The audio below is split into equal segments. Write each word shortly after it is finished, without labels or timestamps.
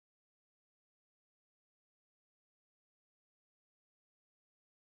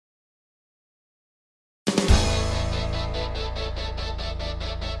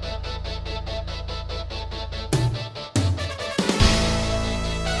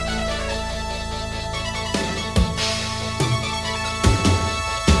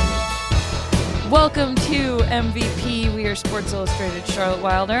Welcome to MVP. We are Sports Illustrated Charlotte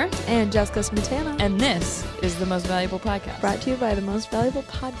Wilder. And Jessica Smetana. And this is the Most Valuable Podcast. Brought to you by the Most Valuable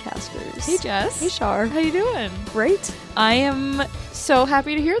Podcasters. Hey, Jess. Hey, Char. How you doing? Great. I am so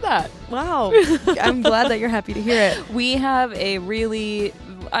happy to hear that. Wow. I'm glad that you're happy to hear it. We have a really,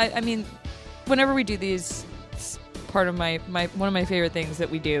 I mean, whenever we do these, it's part of one of my favorite things that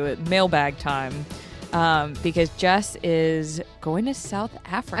we do at mailbag time. Because Jess is going to South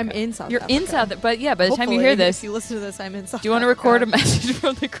Africa. I'm in South You're Africa. in South, but yeah, by the time you Hopefully, hear this, if you listen to this, I'm in South Africa. do you want to record a message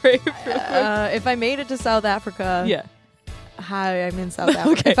from the grave? Real quick? If I made it to South Africa, Yeah. hi, I'm in South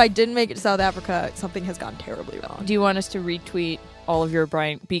Africa. Okay. If I didn't make it to South Africa, something has gone terribly wrong. Do you want us to retweet all of your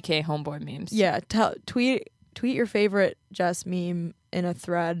Brian BK homeboy memes? Yeah, tweet your favorite Jess meme in a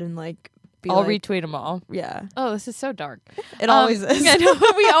thread and I'll retweet them all. Yeah, Oh, this is so dark. it always is. I know,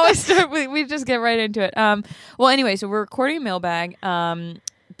 we always start. We just get right into it. Well, anyway, so we're recording a mailbag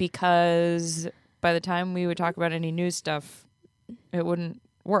because by the time we would talk about any news stuff, it wouldn't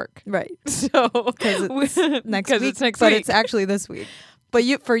work. Right. So Because it's next week, it's next but week. it's actually this week. But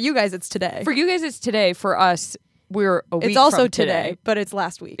for you guys, it's today. For you guys, it's today. For us, we're a week It's also from today. but it's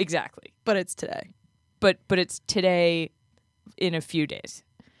last week. Exactly. But it's today. But it's today in a few days.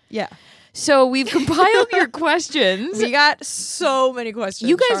 Yeah. So we've compiled your questions. We got so many questions.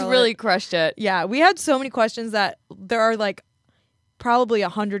 You guys Charlotte. really crushed it. Yeah, we had so many questions that there are probably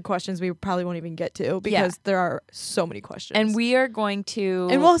 100 questions we probably won't even get to because there are so many questions. And we are going to...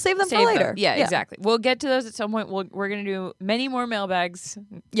 And we'll save them for later. Yeah, exactly. We'll get to those at some point. We're going to do many more mailbags.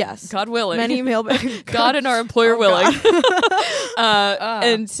 Yes. God willing. Many mailbags. God and our employer willing.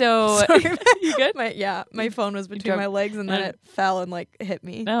 And so... Sorry. You good? My phone was between dropped- my legs and then it fell and hit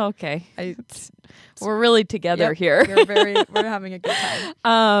me. Oh, okay. We're really together Yep, here. We're having a good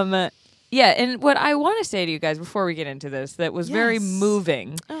time. Yeah, and what I want to say to you guys before we get into this that was very Yes.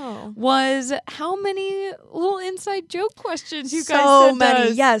 moving Oh. was how many little inside joke questions you guys So sent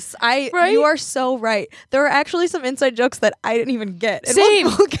many. us. Yes. Right? You are so right. There are actually some inside jokes that I didn't even get. And Same.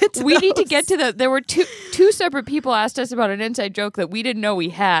 We'll get to We need to those. get to the. There were two separate people asked us about an inside joke that we didn't know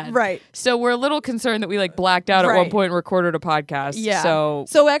we had. Right. So we're a little concerned that we blacked out at one Right. point and recorded a podcast. Yeah.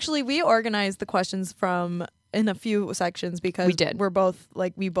 So actually, we organized the questions in a few sections because We did. we're both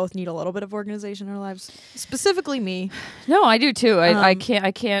we both need a little bit of organization in our lives. Specifically me. no, I do too. I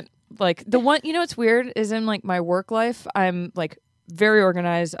can't the one. You know what's weird is in my work life, I'm very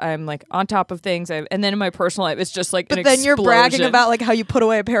organized. I'm on top of things. And then in my personal life, it's just But an then you're bragging explosion. about how you put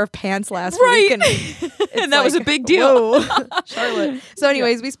away a pair of pants last Right. week, and it's And that was a big deal. Whoa, Charlotte. So,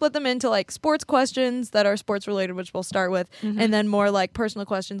 anyways, we split them into sports questions that are sports related, which we'll start with, and then more personal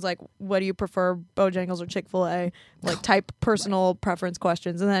questions like what do you prefer, Bojangles or Chick-fil-A, type personal preference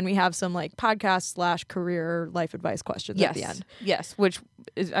questions, and then we have some podcast / career life advice questions at the end. Yes, which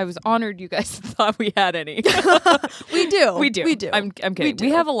is, I was honored you guys thought we had any. We do. We do. We do. I'm kidding. do.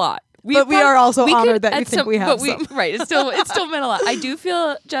 We have a lot. But we are also we honored could that you at think we have but some. Right. It still meant a lot. I do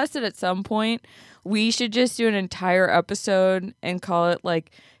feel, Justin, at some point we should just do an entire episode and call it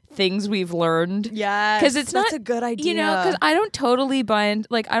things we've learned. Yeah, Because it's that's not a good idea. Because I don't totally buy in.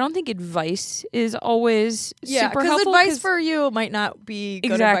 I don't think advice is always super helpful. advice for you might not be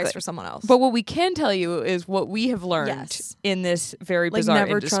good Exactly. advice for someone else. But what we can tell you is what we have learned Yes. in this very bizarre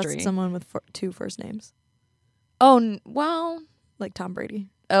never industry. trust someone with two first names, Oh, well. like Tom Brady.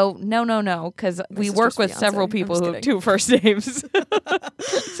 Oh, no, because we work sister's with fiance. several I'm people just who have kidding. 2 first names.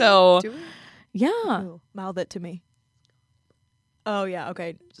 So, Do we? yeah. Ooh, mouth it to me. Oh yeah,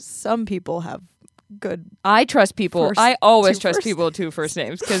 okay. Some people have good. I trust people. I 2 always trust first people with 2 first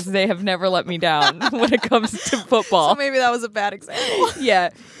names because they have never let me down when it comes to football. So maybe that was a bad example. Yeah.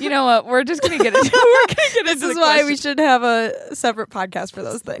 You know what? We're just going to get into This is why we should have a separate podcast for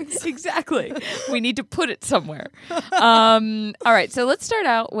those things. Exactly. We need to put it somewhere. All right. So let's start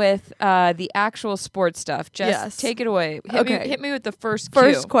out with the actual sports stuff. Jess, Yes. take it away. Hit me with the first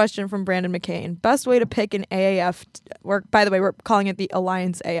First cue. question from Brandon McCain. Best way to pick an AAF. By the way, we're calling it the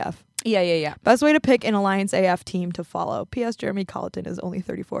Alliance AF. Yeah. Best way to pick an Alliance AF team to follow. P.S. Jeremy Colleton is only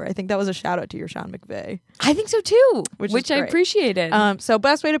 34. I think that was a shout out to your Sean McVay. I think so too, Which is I great. appreciated. So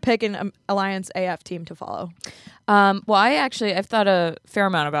best way to pick an Alliance AF team to follow. Well, I've thought a fair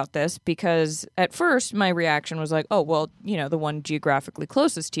amount about this because at first my reaction was oh, well, the one geographically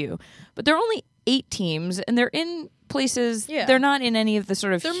closest to you. But there are only 8 teams and they're in places. Yeah. They're not in any of the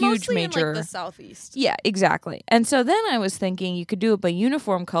sort of They're huge mostly major. in the southeast. Yeah, exactly. And so then I was thinking you could do it by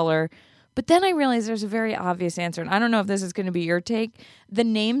uniform color. But then I realized there's a very obvious answer. And I don't know if this is going to be your take. The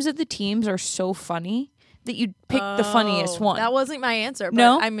names of the teams are so funny that you'd pick the funniest one. That wasn't my answer, but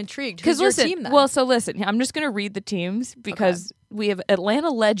No? I'm intrigued. Because Who's your listen, team then? well, so listen, I'm just going to read the teams because we have Atlanta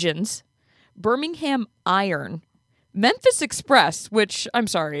Legends, Birmingham Iron, Memphis Express, which I'm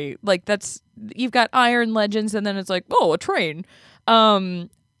sorry, like you've got Iron Legends, and then it's like, oh, a train.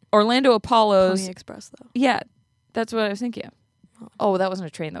 Orlando Apollos. Pony Express, though. Yeah, that's what I was thinking. Oh, that wasn't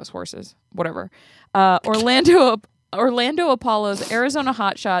a train. That was horses. Whatever. Orlando Apollos, Arizona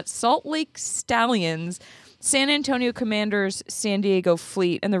Hotshots, Salt Lake Stallions, San Antonio Commanders, San Diego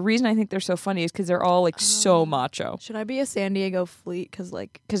Fleet. And the reason I think they're so funny is because they're all like so macho. Should I be a San Diego Fleet? Because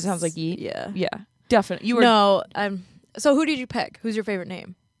it sounds like yeet. Yeah. Yeah, definitely. You were No, so who did you pick? Who's your favorite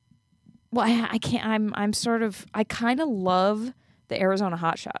name? Well, I can't. I kind of love the Arizona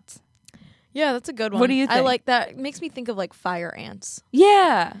Hotshots. Yeah, that's a good one. What do you think? I like that. It makes me think of like fire ants.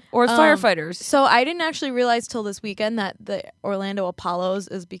 Yeah, or firefighters. So I didn't actually realize till this weekend that the Orlando Apollos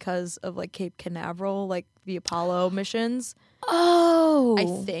is because of like Cape Canaveral, like the Apollo missions. Oh,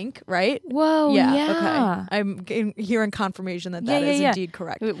 I think, right? Whoa, yeah. Okay. I'm hearing confirmation that is indeed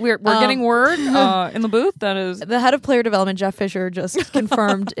correct. We're getting word in the booth that is the head of player development, Jeff Fisher, just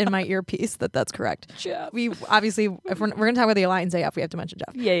confirmed in my earpiece that that's correct. Jeff. We obviously, if we're going to talk about the Alliance AF, we have to mention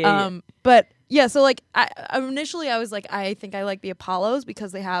Jeff. Yeah. But yeah, so like initially I was like, I think I like the Apollos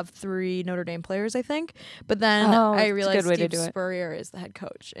because they have 3 Notre Dame players, I think. But then I realized Steve Spurrier is the head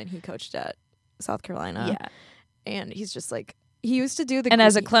coach, and he coached at South Carolina. Yeah. And he's just like, he used to do the... And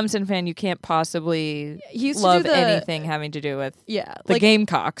as a Clemson fan, you can't possibly love anything having to do with the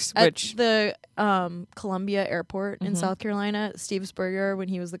Gamecocks, which... the Columbia Airport in South Carolina, Steve Spurrier, when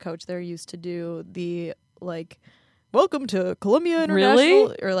he was the coach there, used to do the, like, welcome to Columbia International.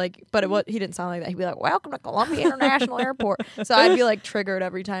 Really? Or like, but he didn't sound like that. He'd be like, welcome to Columbia International Airport. So I'd be like triggered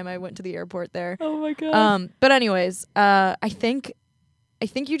every time I went to the airport there. Oh my God. But anyways, I think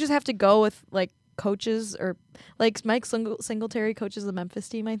you just have to go with like coaches, or like Mike Singletary coaches the Memphis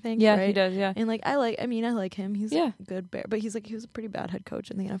team, I think. Yeah, right? he does. Yeah, and like I like him. He's a good bear, but he was a pretty bad head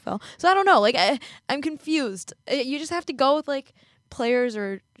coach in the NFL. So I don't know. Like I'm confused. You just have to go with like players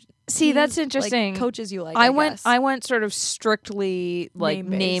or see. That's interesting. Like, coaches you like. I went sort of strictly like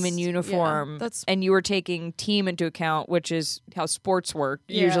name and uniform, and you were taking team into account, which is how sports work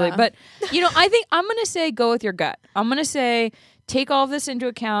usually. But I think I'm gonna say go with your gut. I'm gonna say take all of this into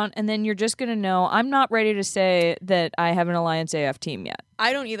account, and then you're just going to know. I'm not ready to say that I have an Alliance AF team yet.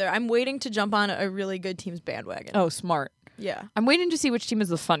 I don't either. I'm waiting to jump on a really good team's bandwagon. Oh, smart. Yeah. I'm waiting to see which team is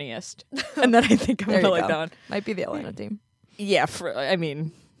the funniest. And then I think I'm going to like that one. Might be the Atlanta team. Yeah.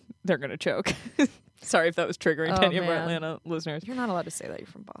 They're going to choke. Sorry if that was triggering to any of our Atlanta listeners. You're not allowed to say that. You're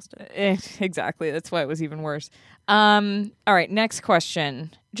from Boston. Exactly. That's why it was even worse. All right. Next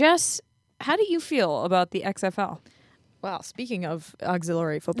question. Jess, how do you feel about the XFL? Wow, speaking of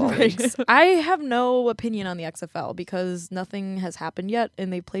auxiliary football leagues, I have no opinion on the XFL because nothing has happened yet,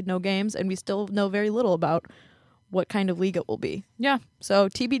 and they've played no games, and we still know very little about what kind of league it will be. Yeah. So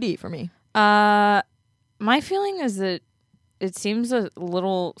TBD for me. My feeling is that it seems a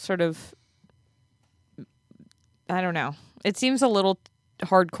little sort of, I don't know. It seems a little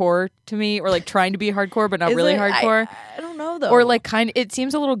hardcore to me, or like trying to be hardcore but not really hardcore. I don't know though. Or like it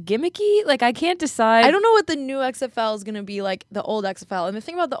seems a little gimmicky. Like I can't decide. I don't know what the new XFL is going to be like the old XFL. And the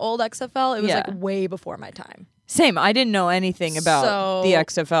thing about the old XFL, it was like way before my time. Same. I didn't know anything about the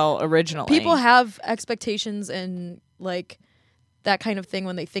XFL originally. People have expectations and like that kind of thing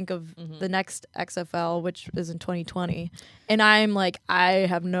when they think of the next XFL, which is in 2020. And I'm like, I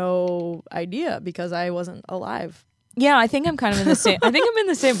have no idea because I wasn't alive. Yeah, I think I'm kind of in the same. I think I'm in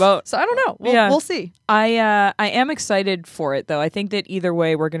the same boat. So I don't know. We'll see. I am excited for it though. I think that either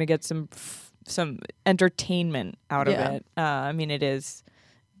way, we're gonna get some entertainment out of it. I mean, it is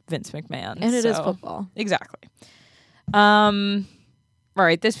Vince McMahon, and it is football. Exactly. All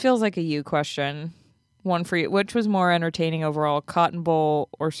right. This feels like a you question. One for you. Which was more entertaining overall, Cotton Bowl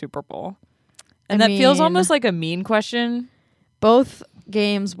or Super Bowl? And that feels almost like a mean question. Both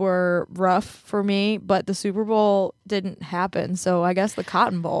games were rough for me, but the Super Bowl didn't happen, so I guess the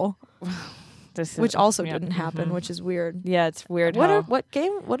Cotton Bowl, which also didn't happen, which is weird. Yeah, it's weird. What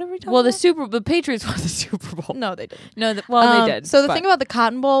game? What are we talking about? The Patriots won the Super Bowl. No, they didn't. No, they did. So the thing about the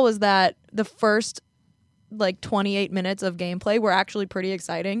Cotton Bowl was that the first 28 minutes of gameplay were actually pretty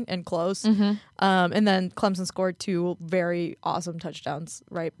exciting and close. And then Clemson scored 2 very awesome touchdowns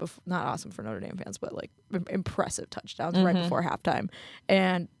right before, not awesome for Notre Dame fans, but like impressive touchdowns right before halftime.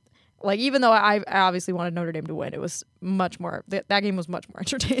 And like, even though I obviously wanted Notre Dame to win, it was much more, that game was much more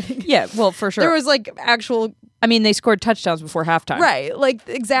entertaining. Yeah, well, for sure. There was like actual... I mean, they scored touchdowns before halftime. Right, like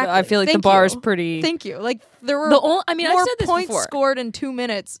exactly. I feel like the bar is pretty... Thank you. Like there were more points scored in 2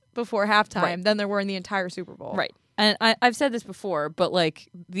 minutes before halftime than there were in the entire Super Bowl. Right. And I've said this before, but like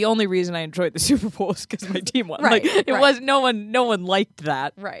the only reason I enjoyed the Super Bowl is because my team won. Right, Like, it right. was no one liked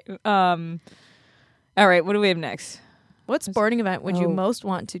that. Right. All right, what do we have next? What sporting event would you Oh. most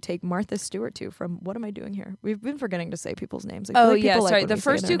want to take Martha Stewart to from What Am I Doing Here? We've been forgetting to say people's names. I feel Oh like yeah, people like sorry. when The we say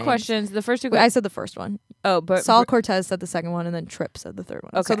first their two names. questions. The first two. Wait, I said the first one. Oh, but Saul Cortez said the second one, and then Tripp said the third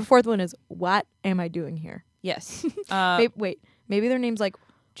one. Okay. So the fourth one is What Am I Doing Here? yes. Maybe their name's like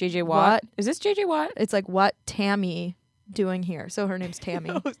JJ Watt. What? Is this JJ Watt? it's like What Tammy Doing Here? So her name's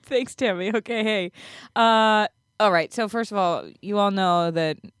Tammy. Oh, thanks, Tammy. Okay, hey. All right. So first of all, you all know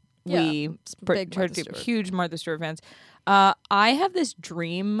that we big Martha Stewart. huge Martha Stewart fans. I have this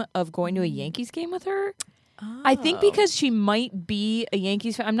dream of going to a Yankees game with her. I think because she might be a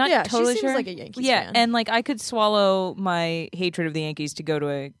Yankees fan. I'm not Yeah, totally she seems sure. like a Yankees yeah, fan. and like I could swallow my hatred of the Yankees to go to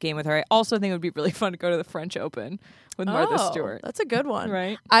a game with her. I also think it would be really fun to go to the French Open with Martha Stewart. That's a good one.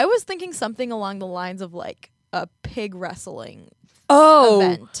 Right? I was thinking something along the lines of like a pig wrestling Oh,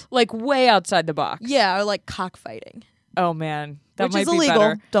 event. like way outside the box. Yeah, or like cockfighting. Oh man, that Which might is be illegal.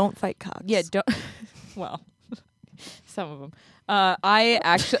 better. Don't fight cocks. Yeah, don't. Well, some of them.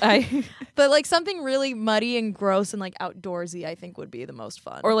 I But like something really muddy and gross and like outdoorsy, I think would be the most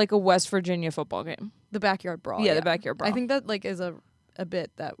fun. or like a West Virginia football game. the backyard brawl. Yeah, the backyard brawl. I think that like is a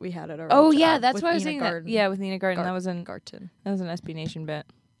bit that we had at our Oh old yeah, job that's with what I was Ina thinking. Garten. Yeah, with Nina Garden, Gar- that was an Garten. SB Nation bit.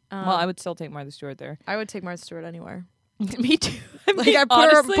 Um, Well, I would still take Martha Stewart there. I would take Martha Stewart anywhere. Me too. I Like mean, I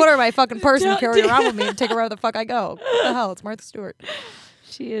honestly, put her in my fucking purse and Don't carry do her around with me and take her wherever the fuck I go. What the hell? It's Martha Stewart.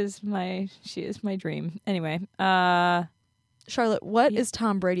 she is my dream. Anyway, Charlotte, what Yeah. is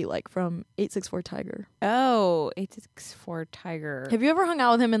Tom Brady like from 864 Tiger? 864 Tiger. Have you ever hung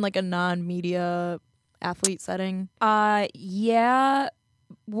out with him in like a non-media athlete setting? Yeah.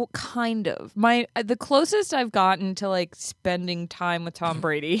 Well, kind of. The closest I've gotten to like spending time with Tom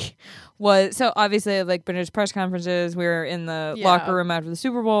Brady was so obviously I've like been at his press conferences. We were in the Yeah. locker room after the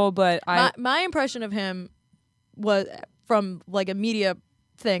Super Bowl, but My impression of him was from like a media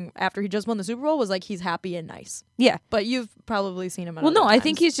thing after he just won the Super Bowl was like he's happy and nice. yeah. But you've probably seen him. Well, no, I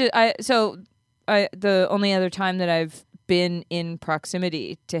think he's just the only other time that I've been in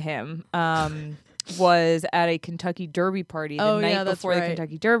proximity to him was at a Kentucky Derby party the night yeah, that's before the right.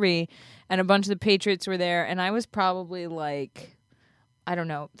 Kentucky Derby, and a bunch of the Patriots were there, and I was probably like, I don't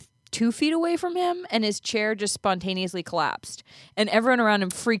know, 2 feet away from him, and his chair just spontaneously collapsed, and everyone around him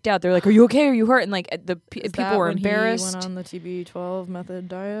freaked out. They're like, "Are you okay? Are you hurt?" And like people were embarrassed. He went on the TB12 method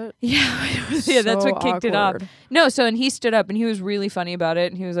diet. Yeah, yeah, that's So what kicked it off. awkward. No, so and he stood up and he was really funny about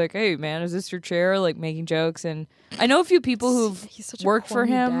it, and he was like, "Hey, man, is this your chair?" Like making jokes, and I know a few people who've He's such worked a for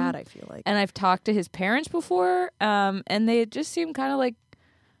corny him, Dad, I feel like. and I've talked to his parents before, and they just seem kind of like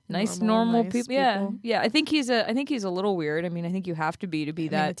nice, normal nice people. Yeah, people. yeah. I think he's a little weird. I mean, I think you have to be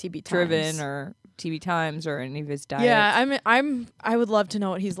that the TB driven Times. or TV Times or any of his diets. Yeah, I would love to know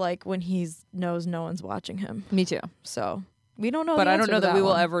what he's like when he knows no one's watching him. me too. So we don't know. But the I don't answer know to that we will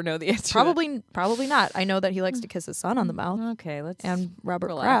one. ever know the answer. to Probably not. I know that he likes to kiss his son on the mouth that. Okay, let's and Robert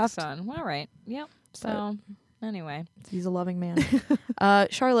relax Kraft. on. All right. Yep. So anyway. He's a loving man.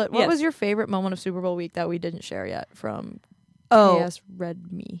 Charlotte, what Yes. was your favorite moment of Super Bowl week that we didn't share yet from Oh. KS Red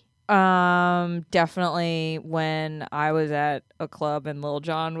Me? Definitely when I was at a club and Lil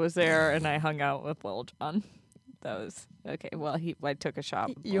Jon was there and I hung out with Lil Jon. That was okay. Well, I took a shot.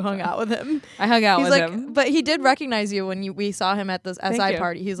 with You Lil hung Jon. out with him. I hung out He's with like, him. but he did recognize you when we saw him at this SI you.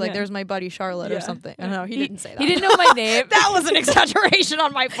 party. He's like, Yeah. "There's my buddy Charlotte" Yeah. or something. I don't know. He didn't say that. He didn't know my name. That was an exaggeration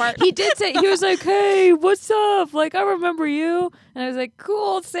on my part. He did say, he was like, "Hey, what's up? Like, I remember you." And I was like,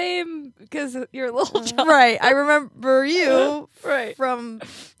 "Cool, same, because you're Lil Jon." Right. I remember you Right. from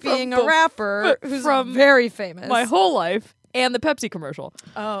being a bef- rapper who's from very famous. My whole life and the Pepsi commercial.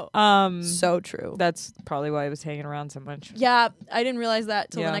 Oh. So true. That's probably why I was hanging around so much. Yeah, I didn't realize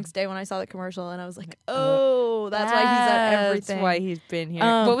that till Yeah. the next day when I saw the commercial, and I was like, "Oh, that's why he's at everything." That's why he's been here.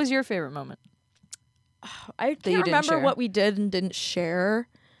 Um, What was your favorite moment? I you can't didn't remember share. what we did and didn't share.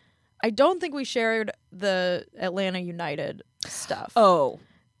 I don't think we shared the Atlanta United stuff. Oh,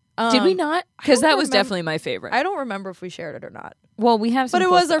 did we not? Because don't that was remem- definitely my favorite. I don't remember if we shared it or not. Well, we have some But it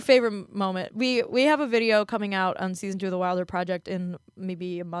cool was our favorite moment. We have a video coming out on season 2 of the Wilder Project in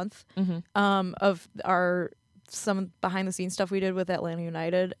maybe a month of some behind the scenes stuff we did with Atlanta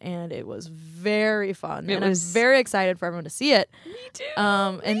United, and it was very fun. It and I'm was- very excited for everyone to see it. Me too.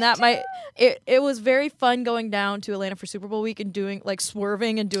 And that might it was very fun going down to Atlanta for Super Bowl week and doing like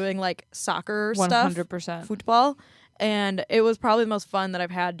swerving and doing like soccer stuff, 100%. football. And it was probably the most fun that I've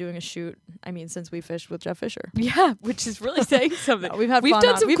had doing a shoot. I mean, since we fished with Jeff Fisher. Yeah, which is really saying something. No, we've had We've fun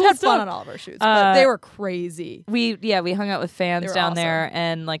done on, some we've cool had stuff. fun on all of our shoots, but they were crazy. We hung out with They fans were down awesome. there,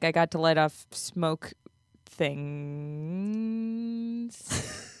 and like I got to light off smoke things.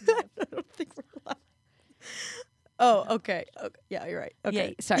 I don't think we're allowed. Oh, okay. Yeah, you're right. Okay.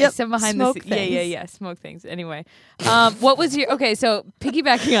 Yeah, sorry. Yep. Some behind Smoke the scenes. things. Yeah. Smoke things. Anyway, what was your okay? So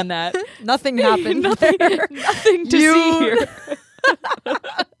piggybacking on that, Nothing happened. nothing there. to see here.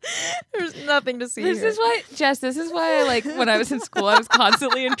 There's nothing to see This here. is why, Jess. This is why I like when I was in school, I was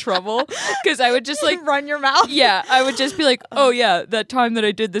constantly in trouble because I would just like. Run your mouth. Yeah, I would just be like, "Oh yeah, that time that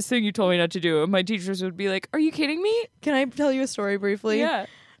I did this thing you told me not to do," and my teachers would be like, "Are you kidding me?" Can I tell you a story briefly? Yeah.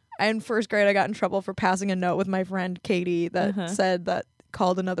 In first grade, I got in trouble for passing a note with my friend Katie that said that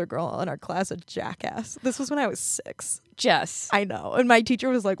called another girl in our class a jackass. This was when I was 6. Jess. I know. And my teacher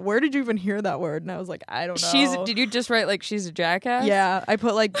was like, where did you even hear that word? And I was like, I don't know. Did you just write like she's a jackass? Yeah. I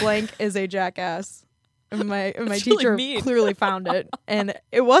put like blank is a jackass. And my That's teacher really mean. clearly found it. And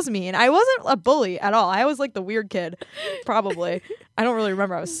it was me. And I wasn't a bully at all. I was like the weird kid, probably. I don't really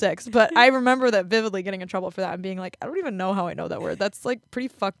remember. I was 6. But I remember that vividly getting in trouble for that and being like, I don't even know how I know that word. That's like pretty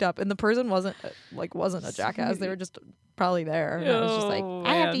fucked up. And the person wasn't a jackass. They were just probably there. And I was just like, Oh,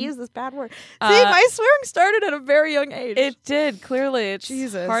 I have to man. use this bad word. See, my swearing started at a very young age. It did, clearly. It's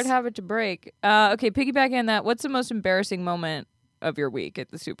Jesus. hard habit to break. Okay, piggybacking on that, what's the most embarrassing moment of your week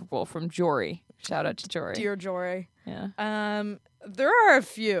at the Super Bowl from Jory? Shout out to Jory. Dear Jory. Yeah. There are a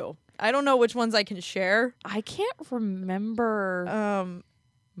few. I don't know which ones I can share. I can't remember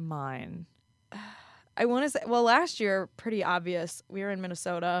mine. I want to say, well, last year, pretty obvious. We were in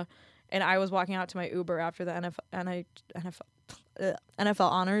Minnesota, and I was walking out to my Uber after the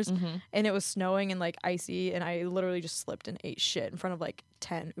NFL honors, and it was snowing and like icy, and I literally just slipped and ate shit in front of like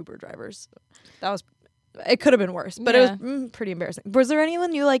 10 Uber drivers. It could have been worse, but Yeah. it was pretty embarrassing. Was there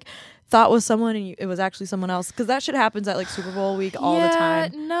anyone you like thought was someone and it was actually someone else? Because that shit happens at like Super Bowl week all the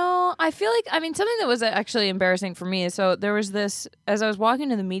time. No, I feel like, something that was actually embarrassing for me is, so there was this, as I was walking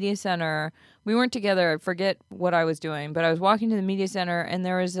to the media center, we weren't together, I forget what I was doing, but I was walking to the media center and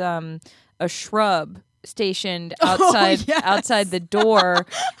there was a shrub stationed outside yes. outside the door,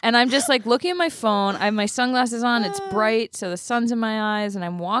 and I'm just like looking at my phone. I have my sunglasses on, it's bright, so the sun's in my eyes, and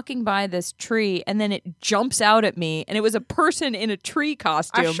I'm walking by this tree, and then it jumps out at me, and it was a person in a tree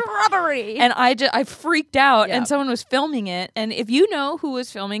costume. A shrubbery. And I freaked out, Yeah. and someone was filming it. And if you know who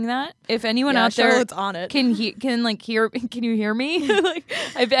was filming that, if anyone out there Charlotte's on it. can you hear me? Like,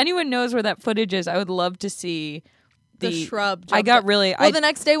 if anyone knows where that footage is, I would love to see the shrub. I got really. Well, the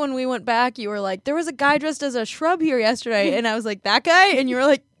next day when we went back, you were like, there was a guy dressed as a shrub here yesterday. And I was like, that guy? And you were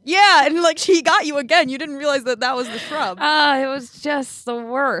like, yeah. And like, he got you again. You didn't realize that was the shrub. It was just the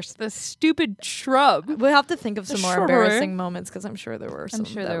worst. The stupid shrub. We'll have to think of some more shrubbery. embarrassing moments because I'm sure there were some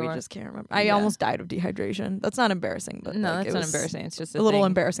sure that there we were. just can't remember. I Yeah. almost died of dehydration. That's not embarrassing. But No, like, that's it not was embarrassing. It's just a little thing.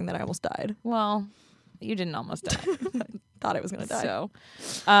 embarrassing that I almost died. Well, you didn't almost die. Thought I was going to die. So,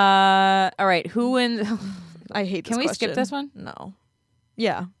 all right. Who wins? I hate this Can we question. skip this one? No.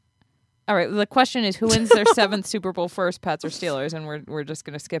 Yeah. All right. The question is, who wins their 7th Super Bowl first, Pats or Steelers? And we're just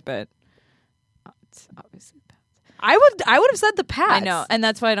gonna skip it. It's obviously Pats. I would have said the Pats. I know, and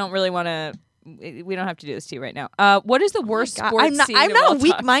that's why I don't really want to. We don't have to do this to you right now. What is the worst God, sports I'm not, scene I'm of all not time?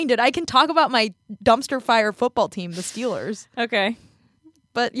 weak-minded. I can talk about my dumpster fire football team, the Steelers. Okay.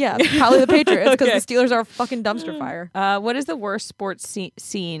 But yeah, probably the Patriots because Okay. the Steelers are a fucking dumpster fire. What is the worst sports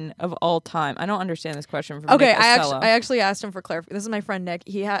scene of all time? I don't understand this question from Okay, Nick I Costello. actually asked him for clarification. This is my friend Nick.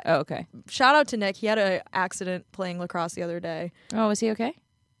 He had Oh, okay. shout out to Nick. He had an accident playing lacrosse the other day. Oh, is he okay?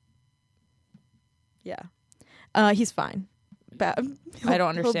 Yeah, he's fine. I don't He'll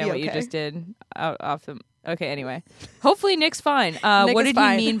understand be what you okay. just did off the. Okay, anyway. Hopefully Nick's fine. Nick What is did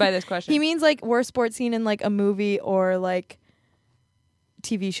fine. he mean by this question? He means like worst sports scene in like a movie or like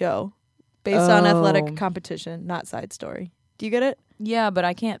TV show based on Oh. athletic competition, not side story. Do you get it? Yeah, but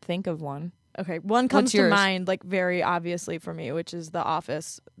I can't think of one. Okay, one comes What's to yours? mind like very obviously for me, which is The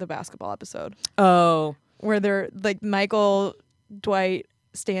Office, the basketball episode, Oh. where they're like Michael, Dwight,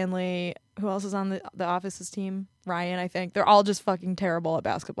 Stanley, who else is on the Office's team? Ryan, I think. They're all just fucking terrible at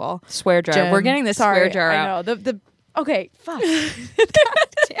basketball. Swear jar. Jen, We're getting this sorry, swear jar I out. know. The okay, fuck. God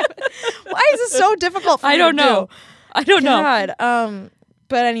damn it. Why is this so difficult for I me don't to know. do? I don't know. God.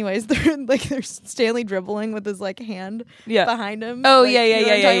 But anyways, there's Stanley dribbling with his like hand Yeah. behind him. Oh, Like, yeah, you know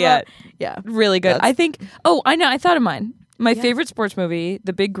what I'm talking about? Yeah. Really good. That's- I think. Oh, I know. I thought of mine. My Yeah. favorite sports movie,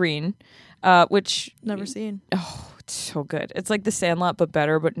 The Big Green, which Never seen. oh, it's so good. It's like The Sandlot but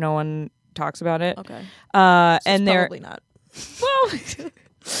better, but no one talks about it. Okay. And they're probably not. well.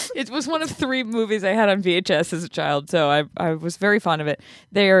 It was one of 3 movies I had on VHS as a child, so I was very fond of it.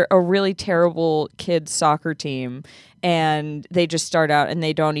 They're a really terrible kids soccer team, and they just start out and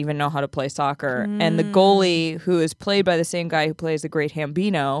they don't even know how to play soccer. And the goalie, who is played by the same guy who plays the great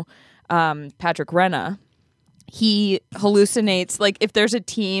Hambino, Patrick Renna, he hallucinates, like if there's a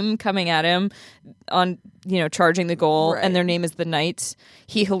team coming at him on, charging the goal Right. and their name is the Knights,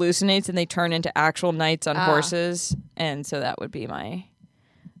 he hallucinates and they turn into actual knights on Ah. horses. And so that would be my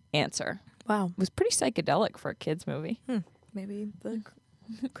answer. Wow. It was pretty psychedelic for a kid's movie. Maybe the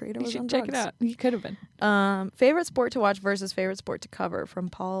creator You was on should check it drugs. out. You could have been. Favorite sport to watch versus favorite sport to cover from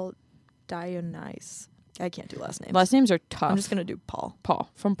Paul Dionys. I can't do last names. Last names are tough. I'm just gonna do Paul.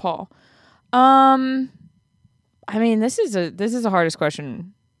 Paul. I mean, this is the hardest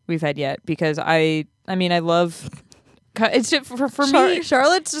question we've had yet because I love. It's just for me.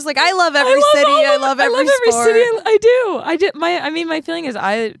 Charlotte's just like I love every city. I love every sport. city. I do. I did. My feeling is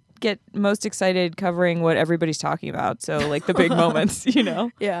I get most excited covering what everybody's talking about. So like the big moments,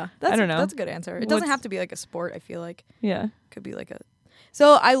 Yeah, I don't know. That's a good answer. It doesn't What's- have to be like a sport. I feel like Yeah. it could be like a.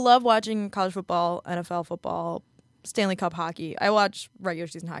 So I love watching college football, NFL football, Stanley Cup hockey. I watch regular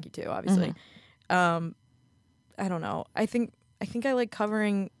season hockey too, obviously. I don't know. I think I like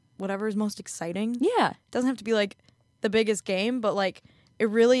covering whatever is most exciting. Yeah. It doesn't have to be like the biggest game, but like a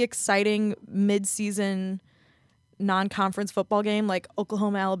really exciting mid-season non-conference football game like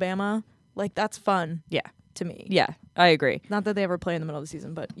Oklahoma, Alabama. Like that's fun Yeah. to me. Yeah. I agree. Not that they ever play in the middle of the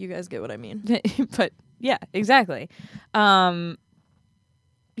season, but you guys get what I mean. But yeah, exactly.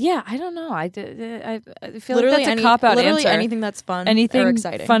 Yeah, I don't know. I feel like that's a cop out literally answer. anything that's fun Anything or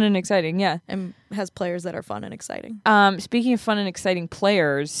exciting. fun and exciting. Yeah. And has players that are fun and exciting. Speaking of fun and exciting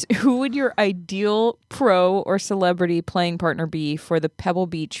players, who would your ideal pro or celebrity playing partner be for the Pebble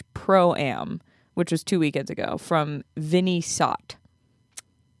Beach Pro-Am, which was 2 weekends ago, from Vinny Sott?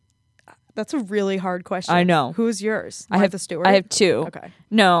 That's a really hard question. I know. Who's yours? I have Martha Stewart? I have two. Okay.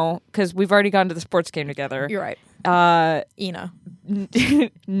 No, because we've already gone to the sports game together. You're right. Ina.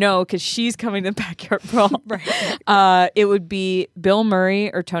 No, because she's coming to the backyard brawl. Right. It would be Bill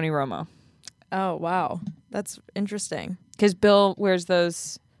Murray or Tony Romo. Oh, wow. That's interesting. Because Bill wears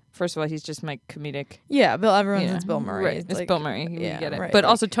those. First of all, he's just my comedic. Yeah, everyone Yeah. says Bill Murray. Right. It's Like, Bill Murray. You yeah, get it. right, But like-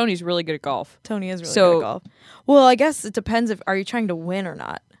 also, Tony's really good at golf. Tony is really So- good at golf. Well, I guess it depends are you trying to win or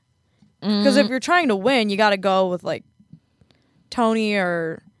not? Because if you're trying to win, you got to go with like Tony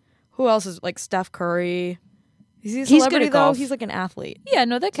or who else is like Steph Curry. Is he a He's good celebrity at though? golf. He's like an athlete. Yeah,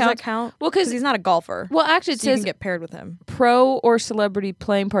 no, that Does that counts. count? Well, Because because he's not a golfer. well, actually, it So you says can get paired with him. pro or celebrity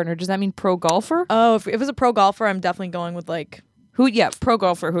playing partner. Does that mean pro golfer? Oh, if it was a pro golfer, I'm definitely going with like Who? Yeah, pro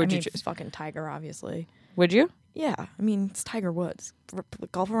golfer. Who would I you mean, choose? fucking Tiger, obviously. Would you? Yeah, I mean it's Tiger Woods.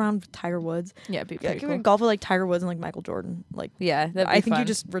 Golf around with Tiger Woods. Yeah, it'd be Yeah, pretty can cool. we golf with like Tiger Woods and like Michael Jordan? Like, Yeah, that'd be I think you fun.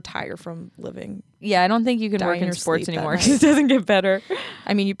 just retire from living. Yeah, I don't think you can die work in in your sports sleep that anymore night. because it doesn't get better.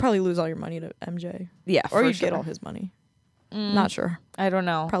 I mean, you'd probably lose all your money to MJ, Yeah, or for you'd sure. get all his money. Not sure. I don't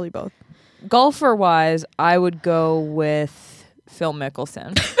know. Probably both. Golfer wise, I would go with Phil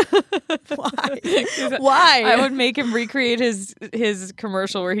Mickelson. Why? Why? I would make him recreate his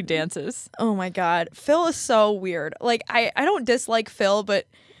commercial where he dances. Oh my god, Phil is so weird. Like I don't dislike Phil, but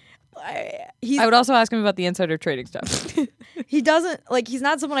he's I would also ask him about the insider trading stuff. he doesn't like he's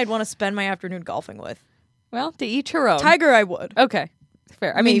not someone I'd want to spend my afternoon golfing with. Well, to each her own. Tiger, I would. Okay,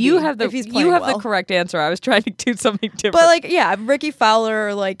 fair. I mean, Maybe, you have if he's the playing the well. correct answer. I was trying to do something different. But like, yeah, Ricky Fowler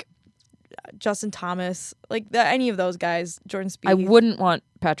or like Justin Thomas, like any of those guys, Jordan Spieth. I wouldn't want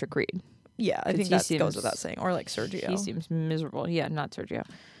Patrick Reed. Yeah, I 'cause think he that seems- goes without saying. Or like Sergio. He seems miserable. Yeah, not Sergio.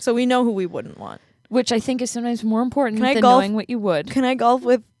 So we know who we wouldn't want. Which I think is sometimes more important Can I than golf- knowing what you would. Can I golf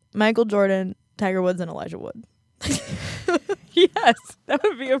with Michael Jordan, Tiger Woods, and Elijah Wood? Yes, that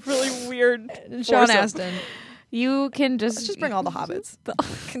would be a really weird. Sean foursome. Astin. You can just Let's just bring all the hobbits.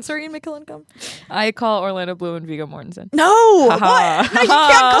 Can Sir Ian McKellen come? I call Orlando Bloom and Viggo Mortensen. No! Ha-ha. What? No, you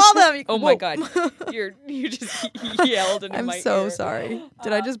can't call them. Oh my Whoa. god, you just yelled into I'm my so ear. sorry.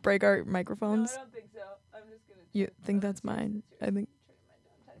 Did I just break our microphones? don't think so. I'm just gonna. You think that's mine? I think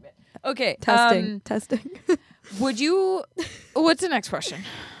Okay. testing. Would you? What's the next question?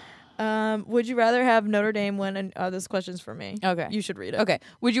 Would you rather have Notre Dame win? And this question's for me. Okay. You should read it. Okay.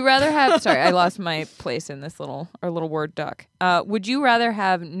 Would you rather have? Sorry, I lost my place in this little word doc. Would you rather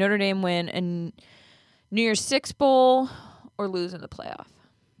have Notre Dame win a New Year's Six bowl or lose in the playoff?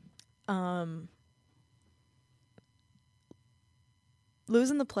 Lose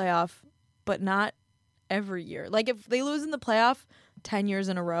in the playoff, but not every year. Like if they lose in the playoff 10 years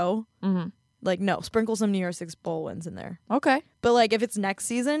in a row, like no, sprinkle some New Year's Six bowl wins in there. Okay. But like if it's next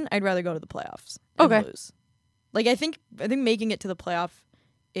season, I'd rather go to the playoffs. And Okay. lose. Like I think making it to the playoff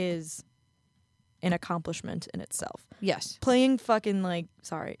is an accomplishment in itself. Yes. Playing frickin'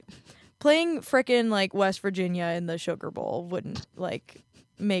 like West Virginia in the Sugar Bowl wouldn't like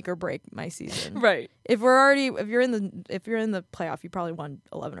make or break my season. Right. If you're in the playoff, you probably won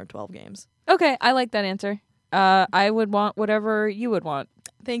 11 or 12 games. Okay. I like that answer. I would want whatever you would want.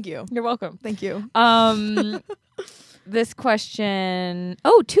 Thank you. You're welcome. Thank you. This question.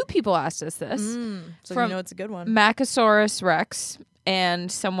 Oh, 2 people asked us this. So From you know it's a good one. Machosaurus Rex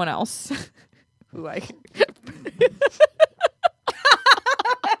and someone else who I.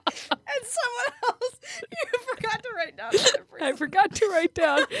 And someone else. You forgot to write down. I forgot to write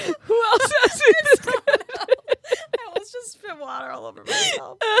down who else asked me this question. I almost just spit water all over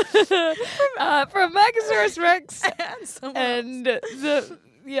myself. From Machosaurus Rex And someone and the.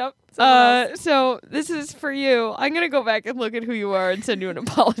 Yep. Someone else. So this is for you. I'm gonna go back and look at who you are and send you an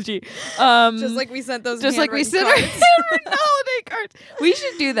apology. Just like we sent those. Just like we sent our handwritten handwritten holiday cards. We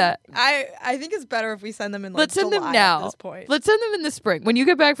should do that. I think it's better if we send them in. Like, Let's send them July now. At this point, Let's send them in the spring. When you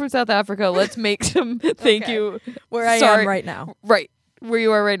get back from South Africa, let's make some thank Okay. you. where I Sorry. am right now. Right. Where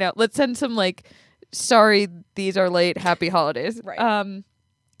you are right now. Let's send some like sorry these are late, happy holidays. Right.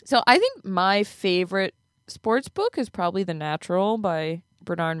 So I think my favorite sports book is probably The Natural by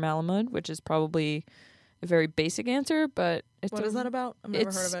Bernard Malamud, which is probably a very basic answer, but it's What is that about? I've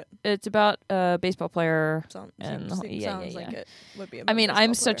never heard of it. It's about a baseball player. Sounds And like yeah. it would be. I mean,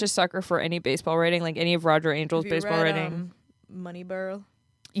 I'm such a sucker for any baseball writing, like any of Roger Angel's baseball writing. Moneyball.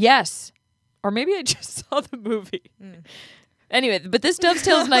 Yes. Or maybe I just saw the movie. Mm. Anyway, but this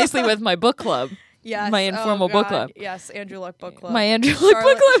dovetails nicely with my book club. Yes. My informal book club. Yes, Andrew Luck book club. My Andrew Luck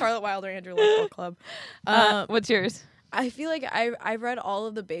book club. Charlotte Wilder Andrew Luck book club. What's yours? I feel like I've read all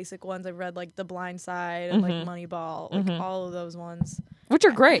of the basic ones. I've read like The Blind Side and like Moneyball, like all of those ones. Which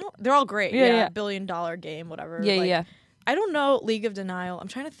are great. They're all great. Yeah, Yeah, yeah. $1 billion game, whatever. Yeah, like, yeah. I don't know League of Denial. I'm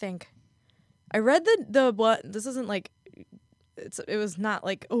trying to think. I read the what? This isn't like. It was not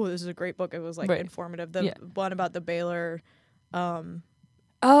like, oh, this is a great book. It was like Right. informative. The one about the Baylor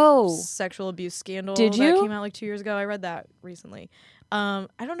Oh. sexual abuse scandal Did that you? came out like 2 years ago. I read that recently. I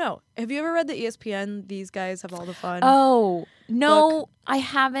don't know. Have you ever read the ESPN? These guys have all the fun. Oh. No, I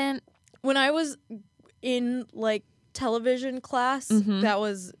haven't. When I was in like television class, that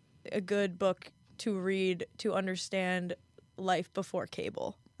was a good book to read to understand life before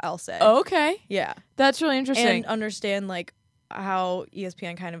cable, I'll say. Okay. Yeah. That's really interesting. And understand like how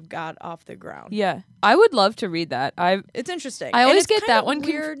ESPN kind of got off the ground. Yeah. I would love to read that. It's interesting. I And always it's get kind that of one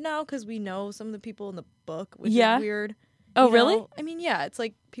weird now because we know some of the people in the book, which Yeah? is weird. Oh, You really? know? I mean, yeah, it's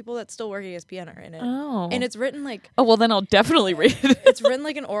like people that still work at ESPN are in it. Oh. And it's written like Oh, well then I'll definitely read it. it's written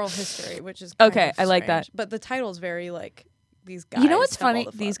like an oral history, which is kind Okay, of I like that. strange. But the title's very like these guys. You know what's have all funny?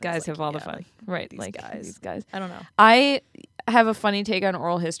 the fun. These It's guys like, have all the yeah, fun. like, Right. these like guys. these guys. I don't know. I have a funny take on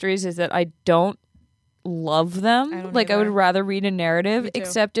oral histories is that I don't love them. I don't Like I would either. rather read a narrative, Me too.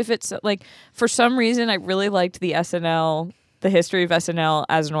 except if it's like for some reason I really liked the SNL, the history of SNL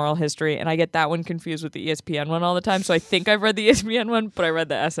as an oral history, and I get that one confused with the ESPN one all the time. So I think I've read the ESPN one, but I read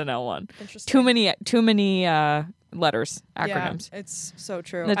the SNL one. Interesting. Too many letters, acronyms. Yeah, it's so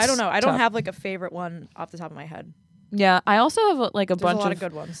true. That's I don't know. I don't tough. have like a favorite one off the top of my head. Yeah, I also have like a There's bunch a lot of of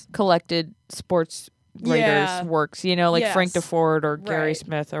good ones. collected sports writers' Yeah. works, you know, like Frank Yes. DeFord or Gary Right.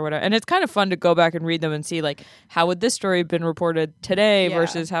 Smith or whatever. And it's kind of fun to go back and read them and see like how would this story have been reported today Yeah.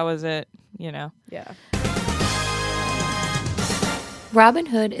 versus how is it, you know. Yeah.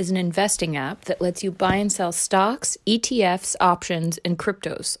 Robinhood is an investing app that lets you buy and sell stocks, ETFs, options, and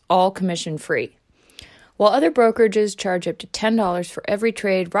cryptos, all commission free. While other brokerages charge up to $10 for every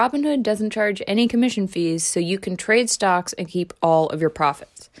trade, Robinhood doesn't charge any commission fees, so you can trade stocks and keep all of your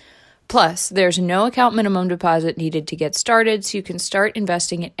profits. Plus, there's no account minimum deposit needed to get started, so you can start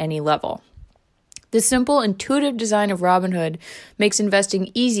investing at any level. The simple, intuitive design of Robinhood makes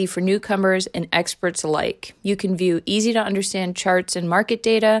investing easy for newcomers and experts alike. You can view easy-to-understand charts and market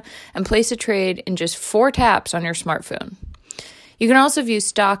data and place a trade in just 4 taps on your smartphone. You can also view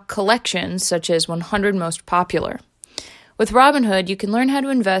stock collections, such as 100 most popular. With Robinhood, you can learn how to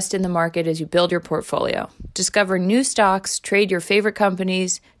invest in the market as you build your portfolio. Discover new stocks, trade your favorite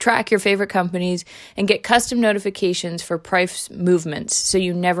companies, track your favorite companies, and get custom notifications for price movements so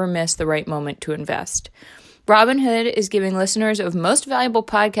you never miss the right moment to invest. Robinhood is giving listeners of Most Valuable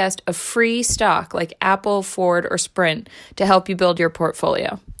Podcast a free stock like Apple, Ford, or Sprint to help you build your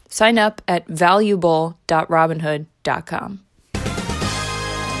portfolio. Sign up at valuable.robinhood.com.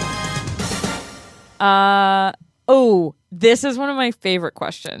 This is one of my favorite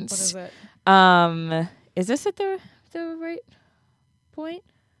questions. What is it? Is this at the right point?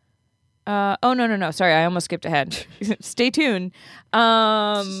 No. Sorry, I almost skipped ahead. Stay tuned.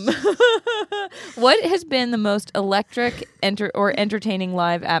 What has been the most electric or entertaining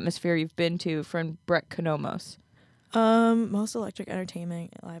live atmosphere you've been to from Brett Konomos? Most electric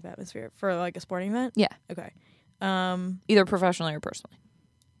entertainment live atmosphere for like a sporting event? Yeah. Okay. Either professionally or personally.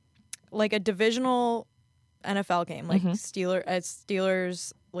 Like a divisional NFL game, like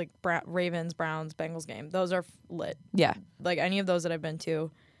Steelers, like Ravens, Browns, Bengals game. Those are lit. Yeah. Like any of those that I've been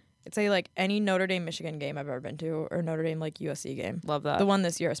to. I'd say like any Notre Dame Michigan game I've ever been to, or Notre Dame like USC game. Love that. The one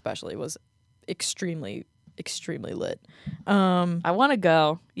this year especially was extremely lit. I want to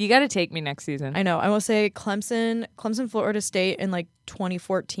go. You got to take me next season. I know. I will say Clemson, Florida State in like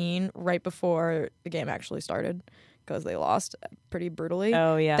 2014, right before the game actually started, because they lost pretty brutally.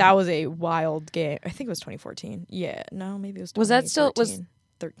 Oh yeah. That was a wild game. I think it was 2014. Yeah, no, maybe it was. Was that still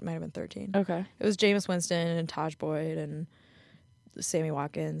might have been 13. Okay. It was Jameis Winston and Taj Boyd and Sammy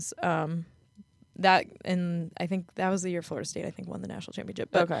Watkins. That, and I think that was the year Florida State won the national championship.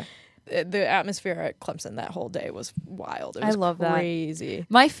 But Okay. The atmosphere at Clemson that whole day was wild. It was I love crazy.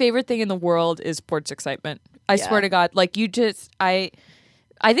 that. My favorite thing in the world is sports excitement. I swear to God, like I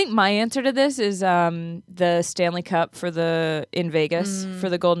think my answer to this is the Stanley Cup in Vegas for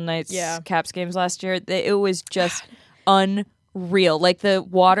the Golden Knights Caps games last year. It was just unreal. Like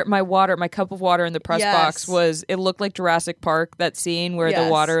my cup of water in the press box it looked like Jurassic Park, that scene where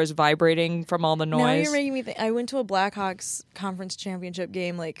the water is vibrating from all the noise. Now you're making me think. I went to a Blackhawks conference championship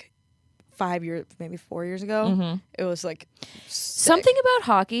game like 4 years ago. It was like something about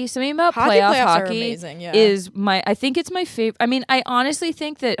hockey, something about playoffs playoff are hockey amazing, is I think it's my favorite. I mean, I honestly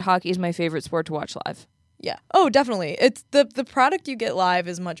think that hockey is my favorite sport to watch live. Yeah. Oh, definitely. It's the product you get live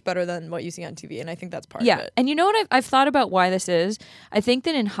is much better than what you see on TV, and I think that's part of it. And you know what I've thought about why this is? I think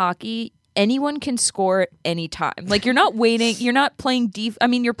that in hockey, anyone can score at any time. Like you're not waiting, you're not playing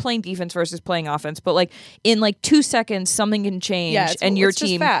you're playing defense versus playing offense, but like in like 2 seconds something can change and your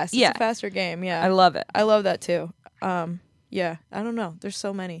team just fast. It's a faster game. Yeah. I love it. I love that too. Yeah, I don't know. There's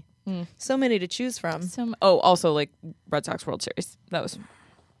so many. So many to choose from. Also like Red Sox World Series. That was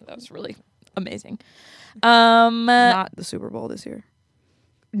really amazing. Not the Super Bowl this year.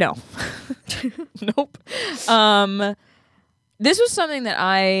 No. Nope. This was something that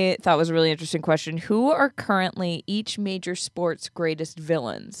I thought was a really interesting question. Who are currently each major sport's greatest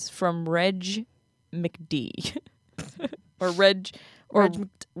villains? From Reg McD. or Regem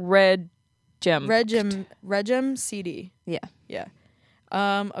CD. Yeah. Yeah.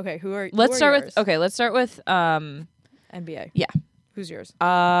 Okay, let's start with NBA. Yeah. Who's yours?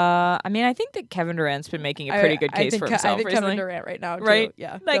 I mean, I think that Kevin Durant's been making a pretty good case for himself I think recently. Kevin Durant right now, too. Right?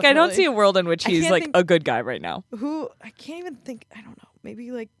 Yeah. Like, definitely. I don't see a world in which he's like a good guy right now. Who? I can't even think. I don't know.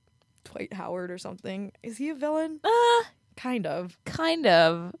 Maybe like Dwight Howard or something. Is he a villain? Kind of.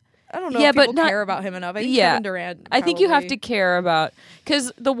 I don't know if people care about him enough. I think Kevin Durant. I think you have to care about,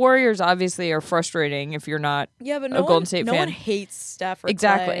 because the Warriors obviously are frustrating if you're not but a Golden State fan. No one hates Steph or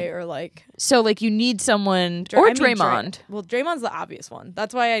exactly. Clay or like. So like you need someone Draymond. Well, Draymond's the obvious one.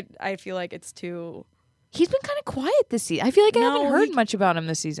 That's why I feel like it's too. He's been kind of quiet this season. I feel like I haven't heard much about him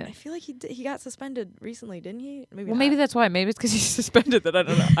this season. I feel like he got suspended recently, didn't he? Maybe that's why. Maybe it's because he's suspended. That I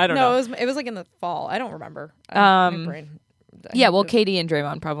don't know. I don't know. No, it was like in the fall. I don't remember. My brain. Yeah, well, Katie and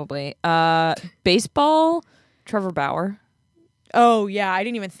Draymond probably. Baseball, Trevor Bauer. Oh, yeah, I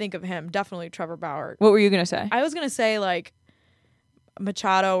didn't even think of him. Definitely Trevor Bauer. What were you going to say? I was going to say, like,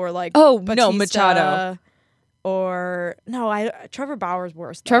 Machado or, like, Batista, no, Machado. Or, no, Trevor Bauer's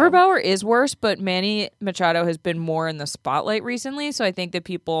worse, though. Trevor Bauer is worse, but Manny Machado has been more in the spotlight recently, so I think that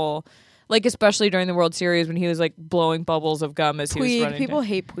people, like, especially during the World Series when he was, like, blowing bubbles of gum as he was running. People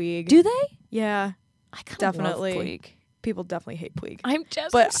hate Puig. Do they? Yeah. I kind of definitely love Puig. People definitely hate Puig. I'm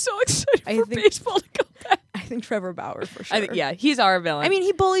so excited for baseball to come back. I think Trevor Bauer for sure. He's our villain. I mean,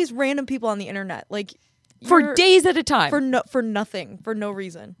 he bullies random people on the internet, like for days at a time, for nothing, for no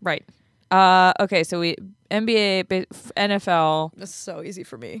reason. Right. Okay, so we NBA, NFL. This is so easy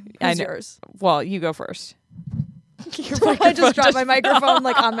for me. Who's yours? Well, you go first. I just dropped my microphone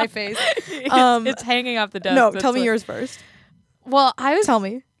like on my face. It's hanging off the desk. No, tell me yours first. Well, tell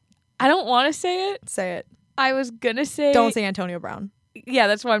me. I don't want to say it. Say it. I was gonna say. Don't say Antonio Brown. Yeah,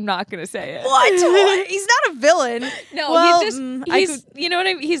 that's why I'm not gonna say it. What? He's not a villain. No, well, he's you know what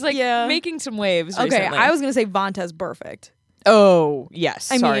I mean? He's like making some waves. Okay, recently. I was gonna say Vontaze Burfict. Oh yes,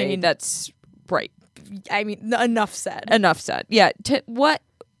 sorry, mean, that's right. I mean, enough said. Enough said. Yeah. What?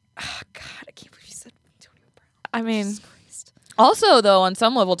 Oh, God, I can't believe you said Antonio Brown. I mean, also though, on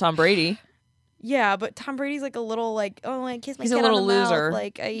some level, Tom Brady. Yeah, but Tom Brady's like a little like, oh, I kiss my He's kid a little on the loser. mouth.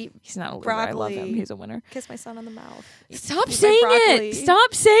 Like I eat He's not a loser. broccoli. I love him. He's a winner. Kiss my son on the mouth. Stop saying it.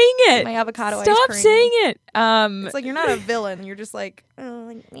 Stop saying it. My avocado ice Stop cream. saying it. It's like you're not a villain. You're just like, oh,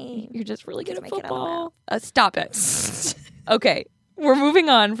 like me. You're just really good at Kiss my kid on the football. Stop it. Okay, we're moving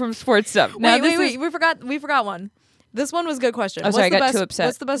on from sports stuff. Now, wait. We forgot one. This one was a good question. Oh, sorry, I got too upset.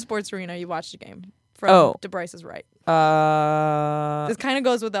 What's the best sports arena you watched a game from? DeBryce is right. This kind of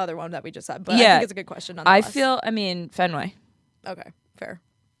goes with the other one that we just said, but I Yeah. think it's a good question. I Nonetheless. mean, Fenway. Okay, fair.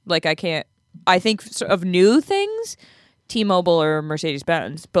 Like, I think of new things, T-Mobile or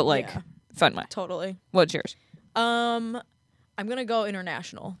Mercedes-Benz, but like Yeah. Fenway. Totally. What's yours? I'm gonna go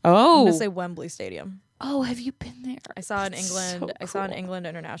international. Oh. I'm gonna say Wembley Stadium. Oh, have you been there? I saw an That's England. so I saw an cool. England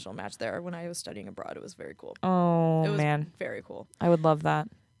international match there when I was studying abroad. It was very cool. Oh It was man, very cool. I would love that.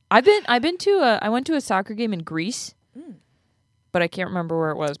 I went to a soccer game in Greece, but I can't remember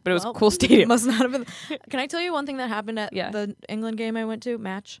where it was. But it was a Well, cool stadium. Must not have been. Can I tell you one thing that happened at Yeah. the England game I went to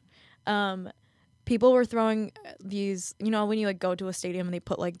match? People were throwing these. You know when you like go to a stadium and they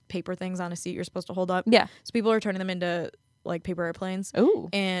put like paper things on a seat you're supposed to hold up. Yeah. So people are turning them into like paper airplanes. Ooh.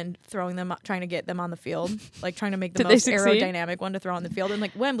 And throwing them, trying to get them on the field, like trying to make the Did they most succeed? aerodynamic one to throw on the field. And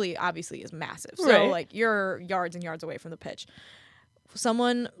like Wembley obviously is massive, so Right. like you're yards and yards away from the pitch.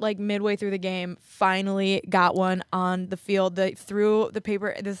 Someone like midway through the game finally got one on the field. They threw the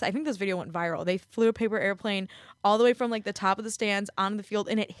paper. I think this video went viral. They flew a paper airplane all the way from like the top of the stands onto the field,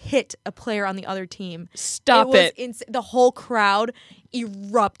 and it hit a player on the other team. Stop it. The whole crowd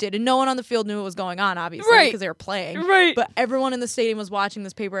erupted, and no one on the field knew what was going on, obviously, Right. because they were playing. Right. But everyone in the stadium was watching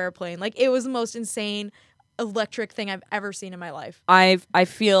this paper airplane. Like it was the most insane, electric thing I've ever seen in my life. I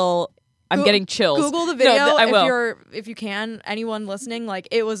feel I'm Go- getting chills. Google the video No, I will. if you can. Anyone listening, like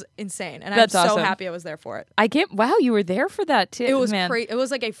it was insane, and That's I'm so awesome. happy I was there for it. I can't. Wow, you were there for that too. It was man. crazy. It was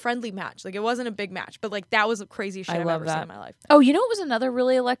like a friendly match. Like it wasn't a big match, but like that was the craziest shit I I've love ever seen that. in my life. Oh, you know what was another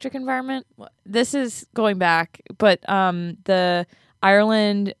really electric environment? What? This is going back, but the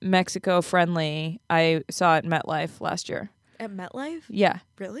Ireland Mexico friendly I saw at MetLife last year. At MetLife, Yeah,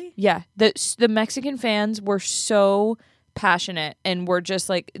 really? yeah. The Mexican fans were so passionate and were just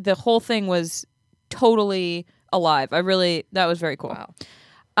like the whole thing was totally alive. That was very cool.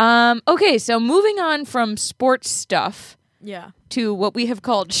 Wow. Okay, so moving on from sports stuff Yeah. to what we have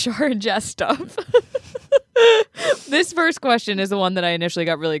called Char and Jess stuff. This first question is the one that I initially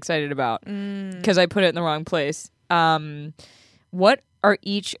got really excited about because I put it in the wrong place. What are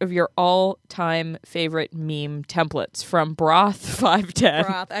each of your all-time favorite meme templates from Broth 510?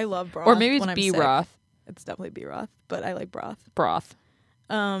 Broth. I love broth. Or maybe when it's I'm sick. B-Roth. It's definitely B-Roth, but I like broth. Broth.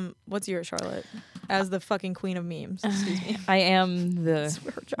 What's yours, Charlotte? As the fucking queen of memes. Excuse me. I am the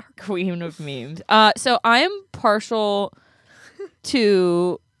Swear jar. queen of memes. So I am partial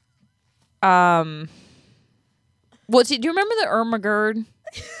to well, see, do you remember the Ermagerd?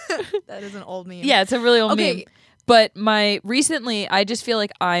 That is an old meme. Yeah, it's a really old Okay. meme. But recently I just feel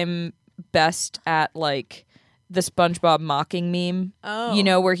like I'm best at like the SpongeBob mocking meme. Oh. You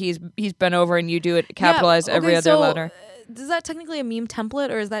know, where he's bent over and you do it capitalize Yeah, every okay, other so, letter. Is that technically a meme template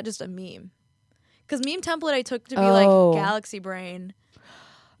or is that just a meme? Because meme template I took to be Oh. like Galaxy Brain.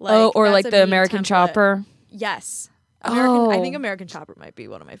 Or that's like a the meme American template. Chopper. Yes. I Oh. think American Chopper might be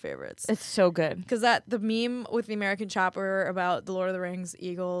one of my favorites. It's so good. Because the meme with the American Chopper about the Lord of the Rings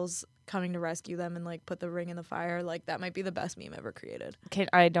Eagles coming to rescue them and like put the ring in the fire, like that might be the best meme ever created.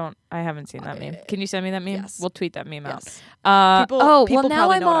 I haven't seen that meme. Can you send me that meme? Yes. We'll tweet that meme out. Yes. People People well now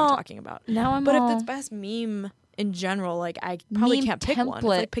probably I'm know what all, I'm talking about. Now I'm But all, if it's best meme in general, like I probably Meme can't pick one. It's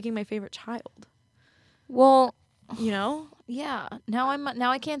template. like picking my favorite child. well, You know? yeah. Now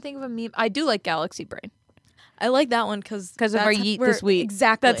I can't think of a meme. I do like Galaxy Brain I like that one because because of our yeet this week.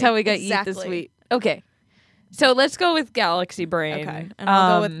 Exactly. That's how we got exactly. yeet this week. Okay, so let's go with Galaxy Brain. Okay, and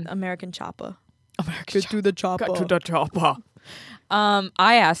I'll go with American Chopper. American to the chopper. Got to the chopper. I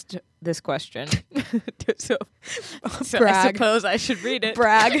asked this question, so I Brag. suppose I should read it.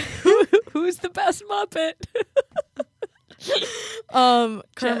 Brag. Who's the best Muppet?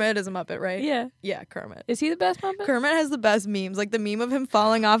 Kermit is a Muppet, right? Yeah, Yeah, Kermit. is he the best Muppet? Kermit has the best memes. Like the meme of him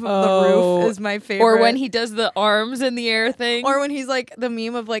falling off of the Oh. roof is my favorite. Or when he does the arms in the air thing. or when he's like the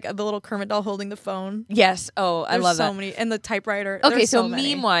meme of like the little Kermit doll holding the phone. Yes. Oh, I There's love so that. many, and the typewriter. Okay, There's so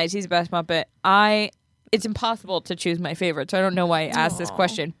many. meme wise, he's the best Muppet. It's impossible to choose my favorite, so I don't know why I asked this Aw.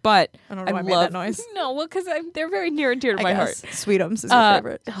 question. But I don't know why I love made that noise. No, well, because they're very near and dear to my heart. Sweetums is your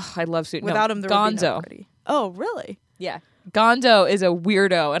favorite. I love Sweet. Without no, him, there would be no Gonzo. Freddy. Oh, really? Yeah, Gonzo is a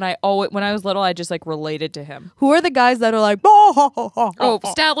weirdo, and I always, when I was little, I just like related to him. Who are the guys that are like, Oh,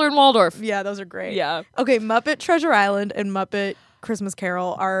 Statler and Waldorf. yeah, those are great. Yeah, Okay, Muppet Treasure Island and Muppet Christmas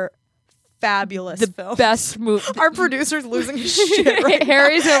Carol are fabulous the films. best movie. Our producer's losing his shit right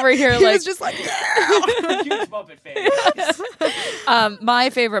Harry's over here He like was just like, yeah. Huge Muppet fan. my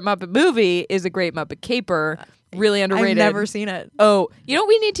favorite Muppet movie is A Great Muppet Caper. Really underrated. I've never seen it. Oh, you know what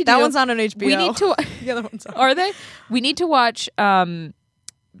we need to do? That one's not on HBO. We need to. The other one's on. Are they? We need to watch The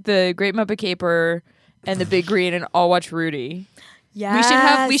Great Muppet Caper and The Big Green and I'll watch Rudy.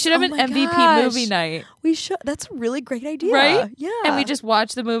 Yes. We should have Oh an my MVP gosh. movie night, We should. That's a really great idea. right? Yeah. And we just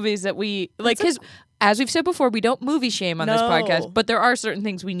watch the movies that we like, because as we've said before, we don't movie shame on this No. podcast, but there are certain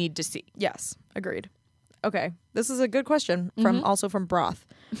things we need to see. Yes. Agreed. Okay. This is a good question also from Broth.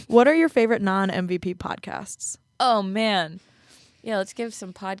 What are your favorite non-MVP podcasts? Oh man, yeah. Let's give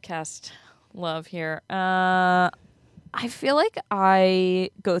some podcast love here. I feel like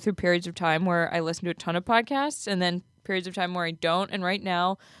I go through periods of time where I listen to a ton of podcasts, and then periods of time where I don't. And right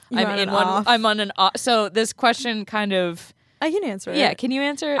now, You're on I'm in an one. off. I'm on an off. So this question kind of I can answer it. yeah. Can you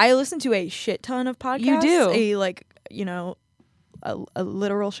answer it? I listen to a shit ton of podcasts. You do? A a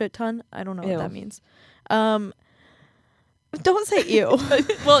literal shit ton. I don't know Ew. what that means. Don't say ew.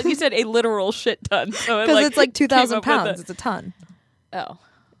 Well, you said a literal shit ton, so Because it's like came 2,000 up with pounds. it. It's a ton. Oh,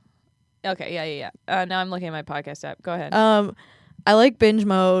 okay, yeah. Now I'm looking at my podcast app. Go ahead. I like binge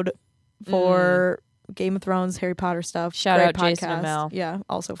mode for Game of Thrones, Harry Potter stuff. Shout Great out Jason and podcast. Mel. Yeah,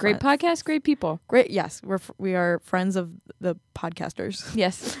 also Great fun. podcast, great people. Great. Yes, we are friends of the podcasters.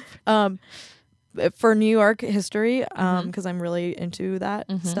 Yes. For New York history, because I'm really into that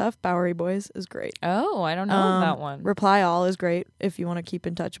stuff. Bowery Boys is great. Oh, I don't know of that one. Reply All is great if you want to keep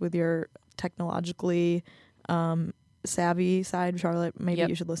in touch with your technologically savvy side. Charlotte, maybe Yep,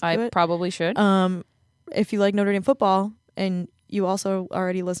 you should listen to I it. probably should. If you like Notre Dame football and you also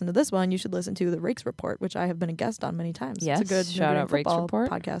already listened to this one, you should listen to the Rakes Report, which I have been a guest on many times. Yes, it's a good shout Notre Dame out Rakes football Report.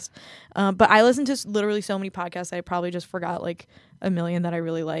 podcast. But I listen to literally so many podcasts. I probably just forgot like a million that I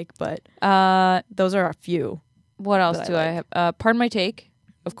really like, but those are a few. What else that I do I have? Pardon My Take,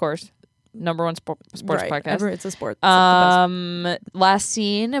 of course. Number one sports Right. podcast. It's a sport. It's the best. Last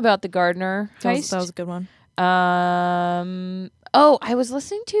scene about the Gardner heist. That was a good one. Oh, I was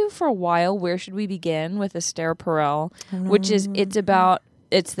listening to for a while Where Should We Begin with Esther Perel, which is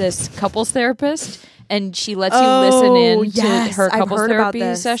it's this couples therapist, and she lets you listen in to her couples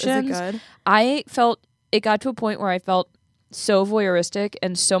therapy sessions. Is it good? I felt it got to a point where I felt so voyeuristic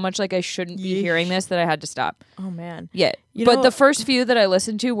and so much like I shouldn't be Yeesh. hearing this that I had to stop. Oh man. Yeah. You But know- the first few that I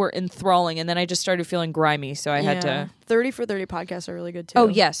listened to were enthralling, and then I just started feeling grimy, so I had to 30 for 30 podcasts are really good too. Oh,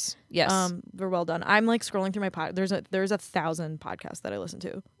 yes. They're well done. I'm like scrolling through my pod. There's 1,000 podcasts that I listen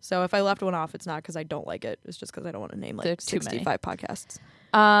to. So if I left one off, it's not because I don't like it. It's just because I don't want to name like There's too many. 65 podcasts.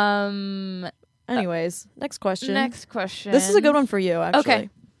 Um Anyways, next question. next question. This is a good one for you, actually. Okay.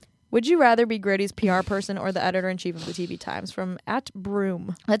 Would you rather be Gritty's PR person or the editor-in-chief of the TV Times? From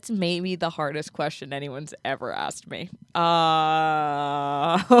 @Broom. That's maybe the hardest question anyone's ever asked me. So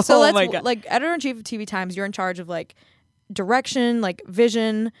oh my God. like editor-in-chief of TV Times, you're in charge of like direction, like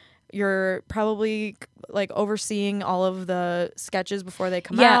vision. You're probably like overseeing all of the sketches before they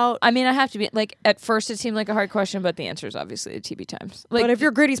come out. I mean, I have to be like, at first it seemed like a hard question, but the answer is obviously the TV Times. Like, But if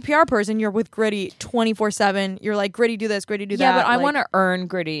you're Gritty's PR person, you're with Gritty 24/7. You're like, Gritty, do this, Gritty, do that. yeah, but I Like, want to earn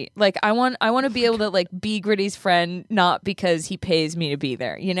Gritty. Like, I want to be able to like be Gritty's friend, not because he pays me to be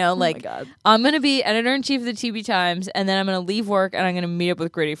there. You know, like Oh God. I'm gonna be editor in chief of the TV Times, and then I'm gonna leave work and I'm gonna meet up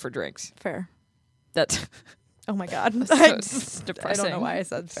with Gritty for drinks. Fair. That's Oh my God. it's I depressing. don't know why I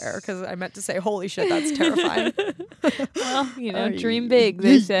said fair because I meant to say, holy shit, that's terrifying. Well, you know, Ay. dream big,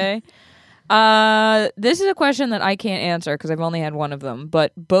 they say. This is a question that I can't answer because I've only had one of them.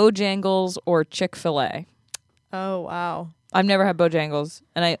 But Bojangles or Chick-fil-A? Oh, wow. I've never had Bojangles,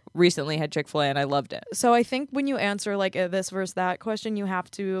 and I recently had Chick-fil-A, and I loved it. So I think when you answer like a this versus that question, you have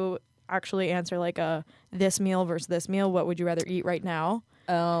to actually answer like a this meal versus this meal. What would you rather eat right now?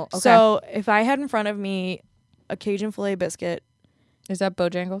 Oh, okay. So if I had in front of me a Cajun filet biscuit, is that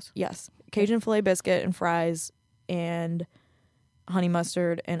Bojangles? yes, Cajun filet biscuit and fries and honey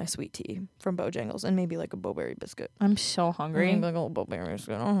mustard and a sweet tea from Bojangles and maybe like a Bo-Berry biscuit. I'm so hungry. Like a little Bo-Berry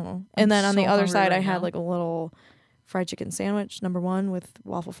biscuit. I don't know. I'm And then on the so other hungry side, I right had now. like a little fried chicken sandwich, #1 with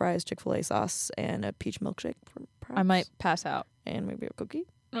waffle fries, Chick-fil-A sauce, and a peach milkshake. Perhaps. I might pass out. And maybe a cookie.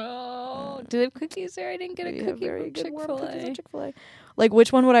 Oh, do they have cookies there? I didn't get a Maybe have cookie very from good warm cookies Chick-fil-A. at Chick-fil-A. Like,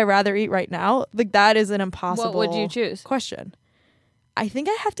 which one would I rather eat right now? Like, that is an impossible What would you choose? question. I think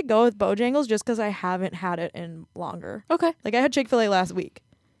I have to go with Bojangles just because I haven't had it in longer. Okay. Like, I had Chick-fil-A last week.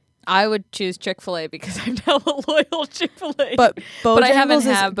 I would choose Chick-fil-A because I'm now a loyal Chick-fil-A. But but I haven't Bojangles is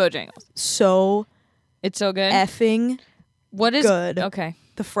had Bojangles. so It's so good. effing What is good. Okay.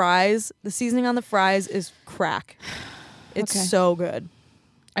 The fries, the seasoning on the fries is crack. It's Okay. so good.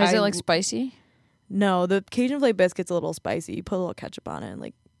 Is I- it like spicy? No, the Cajun filet biscuit's a little spicy. You put a little ketchup on it and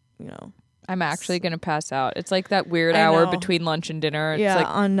like, you know. I'm actually gonna pass out. It's like that weird I hour know. between lunch and dinner. It's yeah, like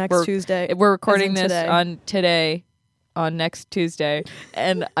on next we're- Tuesday. we're recording in this today. on next Tuesday,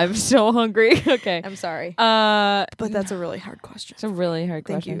 and I'm so hungry. Okay. I'm sorry. But But that's a really hard question. it's a really hard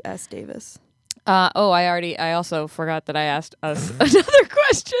Thank question. you, S. Davis. I also forgot that I asked us another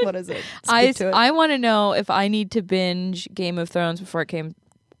question. What is it? Speak to it. I want to know if I need to binge Game of Thrones before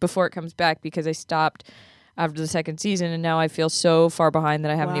it comes back, because I stopped after the second season and now I feel so far behind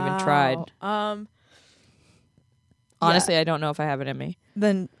that I haven't even tried. Honestly, I don't know if I have it in me.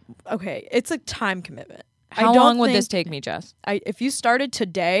 Then okay, it's a time commitment. How long would this take me, Jess? If you started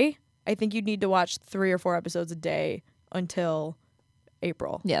today, I think you'd need to watch 3 or 4 episodes a day until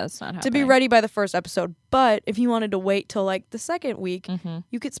April. Yeah, that's not happening. To be ready by the first episode. But if you wanted to wait till like the second week, Mm-hmm.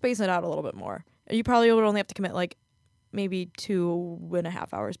 you could space it out a little bit more. You probably would only have to commit like maybe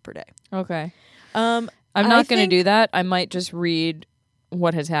 2.5 hours per day. Okay. I'm I'm not going to do that. I might just read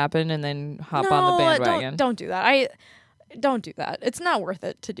what has happened and then hop on the bandwagon. Don't do that. Don't do that. It's not worth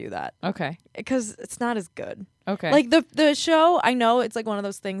it to do that Okay. because it's not as good. Okay. Like the show, I know it's like one of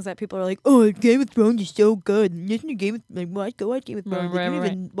those things that people are like, "Oh, Game of Thrones is so good. Listen to Game of go watch Game of Thrones. Right, You didn't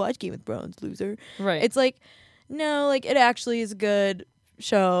right. even watch Game of Thrones, loser." right. It's like, no, like it actually is a good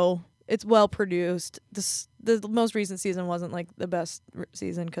show. It's well produced. The most recent season wasn't like the best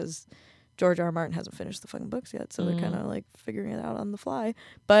season because George R. R. Martin hasn't finished the fucking books yet, so they're kind of like figuring it out on the fly.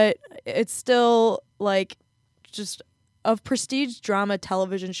 But it's still like just of prestige drama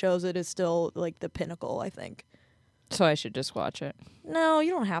television shows. It is still like the pinnacle, I think. So I should just watch it. No, you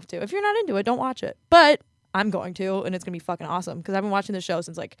don't have to. If you're not into it, don't watch it. But I'm going to, and it's gonna be fucking awesome because I've been watching the show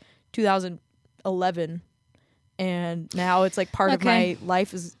since like 2011. And now it's like part of Okay. my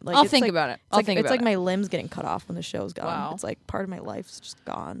life is like I'll it's think like- about it. It's I'll like, think it's about like it. my limbs getting cut off when the show's gone. Wow. It's like part of my life's just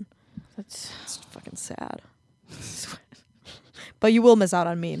gone. That's It's fucking sad. But you will miss out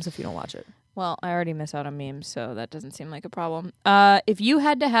on memes if you don't watch it. Well, I already miss out on memes, so that doesn't seem like a problem. If you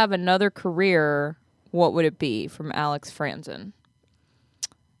had to have another career, what would it be? From Alex Franzen.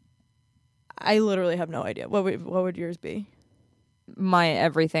 I literally have no idea. What would yours be? My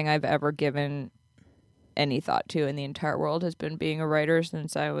everything I've ever given any thought to in the entire world has been being a writer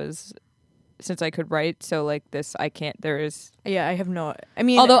since I could write. So like this, I can't. There is. Yeah, I have no. I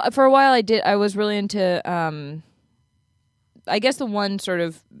mean, Although for a while I was really into. I guess the one sort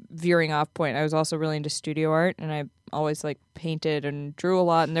of veering off point, I was also really into studio art, and I always like painted and drew a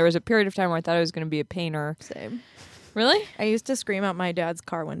lot. And there was a period of time where I thought I was going to be a painter. same. Really? I used to scream out my dad's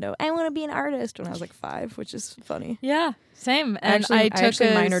car window, "I want to be an artist," when I was like 5, which is funny. Yeah. Same. And I took actually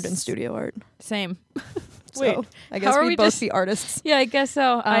a minored in studio art. Same. So Wait, I guess how are we we both just- be artists. Yeah, I guess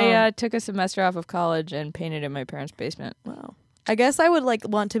so. I took a semester off of college and painted in my parents' basement. Wow. I guess I would like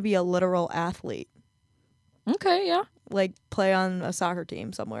want to be a literal athlete, Okay, yeah. like play on a soccer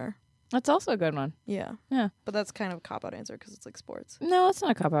team somewhere. That's also a good one. Yeah. Yeah. But that's kind of a cop out answer because it's like sports. No, it's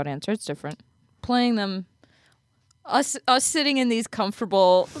not a cop-out answer. It's different. Playing them, us sitting in these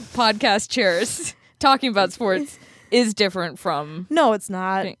comfortable podcast chairs talking about sports is different from. No, it's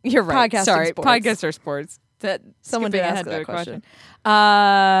not. You're right. Podcasting Sorry, sports. podcasts are sports. That Someone skipping did ahead ask to that a question.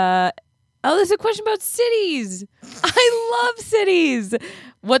 There's a question about cities. I love cities.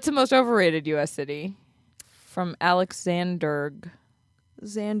 What's the most overrated U.S. city? From Alexander.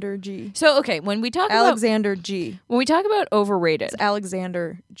 Xander G. So okay, when we talk Alexander G. about overrated, It's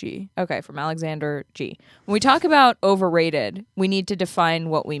Alexander G. okay, from Alexander G. When we talk about overrated, we need to define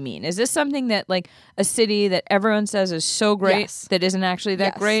what we mean. Is this something that like a city that everyone says is so great Yes. that isn't actually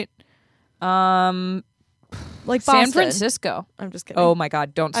that Yes. great? Like San Boston. Francisco. I'm just kidding. Oh my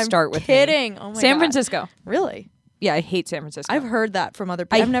God! Don't I'm start with me. kidding. Oh my San God. Francisco. Really? Yeah, I hate San Francisco. I've heard that from other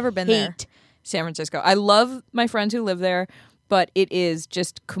people. I've never been there. hate San Francisco. I love my friends who live there, but it is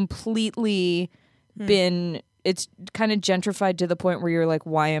just completely been. It's kind of gentrified to the point where you're like,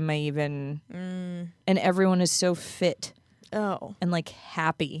 why am I even? And everyone is so fit Oh. and like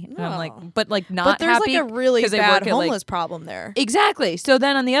happy. And I'm No. like, but like not But there's happy like a really 'cause they bad work at, like- homeless problem there. Exactly. So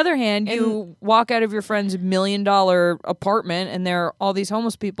then on the other hand, you walk out of your friend's $1 million apartment and there are all these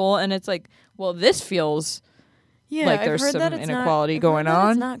homeless people, and it's like, well, this feels. Yeah, like I've there's heard some that it's inequality not, I've going heard that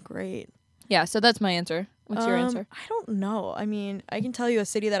on. It's not great. Yeah, so that's my answer. What's your answer? I don't know. I mean, I can tell you a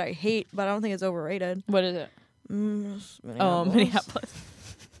city that I hate, but I don't think it's overrated. What is it? Minneapolis. Oh, Minneapolis.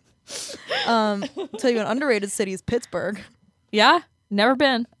 I'll tell you an underrated city is Pittsburgh. Yeah, never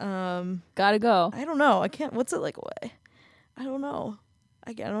been. Um, Gotta go. I don't know. I can't. What's it like? I don't know.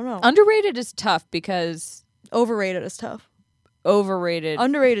 I don't know. Underrated is tough because Overrated is tough. overrated.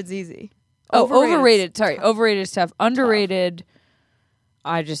 Underrated's easy. Overrated. Sorry, tough. overrated is tough. Underrated.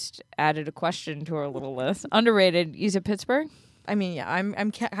 I just added a question to our little list. Underrated. You said Pittsburgh? I mean, yeah, I'm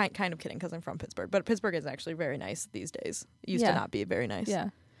kind of kidding because I'm from Pittsburgh, but Pittsburgh is actually very nice these days. It used Yeah. to not be very nice. Yeah.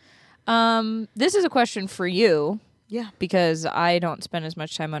 This is a question for you Yeah. because I don't spend as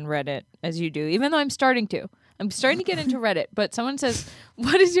much time on Reddit as you do, even though I'm starting to. I'm starting to get into Reddit, but someone says,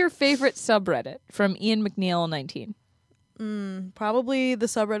 what is your favorite subreddit? From Ian McNeil 19. Probably the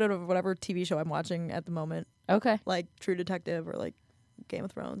subreddit of whatever TV show I'm watching at the moment, Okay. like True Detective or like Game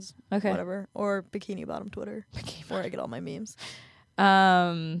of Thrones, Okay. whatever, or Bikini Bottom Twitter, where I get all my memes.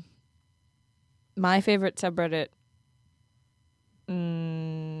 My favorite subreddit.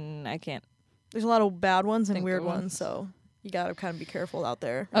 I can't. There's a lot of bad ones and Think weird of one. ones, so you gotta kind of be careful out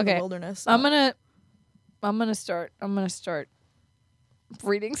there in Okay. the wilderness. I'm gonna start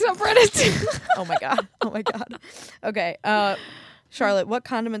reading subreddits. Oh my god. Oh my god. Okay. Charlotte, what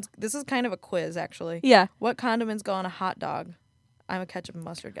condiments? This is kind of a quiz, actually. Yeah. What condiments go on a hot dog? I'm a ketchup and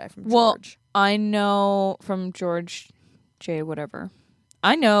mustard guy from Well, George. I know from George J. whatever.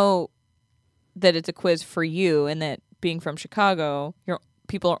 I know that it's a quiz for you, and that being from Chicago,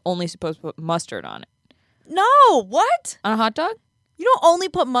 people are only supposed to put mustard on it. No, what? On a hot dog? You don't only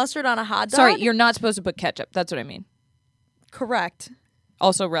put mustard on a hot dog? Sorry, you're not supposed to put ketchup. That's what I mean. Correct.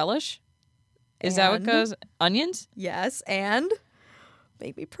 Also relish? Is that what And? goes? Onions? Yes, and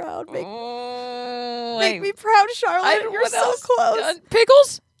make me proud. Make Make me proud, Charlotte. You're so close.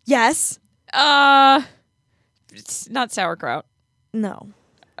 Pickles? Yes. It's not sauerkraut. No.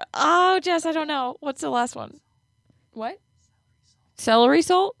 Oh, Jess, I don't know. What's the last one? What? Celery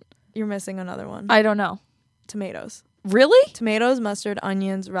salt? You're missing another one. I don't know. Tomatoes. Really? Tomatoes, mustard,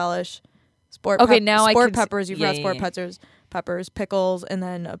 onions, relish, sport Now I sport can peppers. You've got sport peppers, pickles, and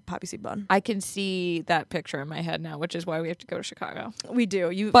then a poppy seed bun. I can see that picture in my head now, which is why we have to go to Chicago. We do.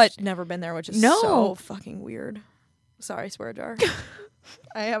 You've But- never been there, which is No. so fucking weird. Sorry, swear jar.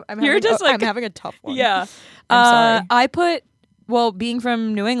 I'm You're having, just like- I'm having a tough one. Yeah. I'm sorry. Being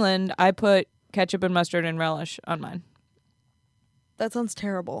from New England, I put ketchup and mustard and relish on mine. That sounds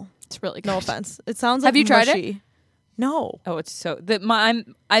terrible. It's really good. No offense. It sounds like Have you tried it? mushy. No. Oh, it's so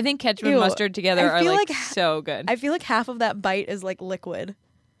I think ketchup and Ew. mustard together I are feel like like so good. I feel like half of that bite is like liquid.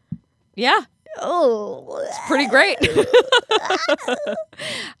 Yeah, Oh. pretty great.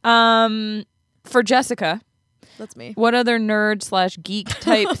 For Jessica, That's me. what other nerd/geek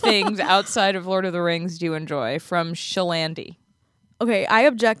type things outside of Lord of the Rings do you enjoy? From Shalandy. Okay, I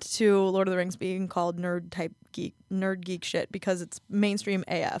object to Lord of the Rings being called nerd geek shit because it's mainstream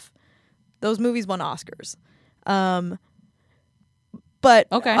AF. Those movies won Oscars. But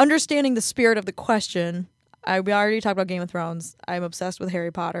Okay. understanding the spirit of the question, we already talked about Game of Thrones. I'm obsessed with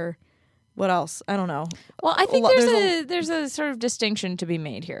Harry Potter. What else? I don't know. Well, I think lot- there's a sort of distinction to be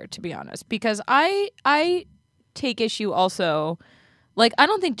made here, to be honest, because I take issue also. Like, I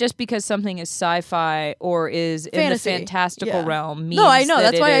don't think just because something is sci-fi or is in the Fantasy. fantastical Yeah. realm means No, I know. that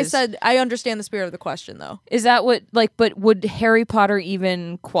That's it why I is- said I understand the spirit of the question, though. Is that what, like, but would Harry Potter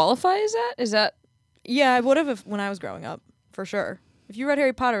even qualify as that? Is that... Yeah, I would have when I was growing up, for sure. If you read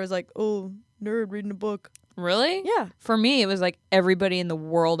Harry Potter, it was like, oh, nerd reading a book. Really? Yeah. For me, it was like everybody in the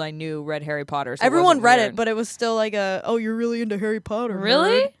world I knew read Harry Potter. So Everyone wasn't read weird. it, but it was still like oh, you're really into Harry Potter. Really?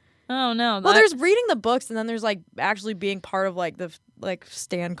 nerd. Oh, no. Well, there's reading the books, and then there's like actually being part of like the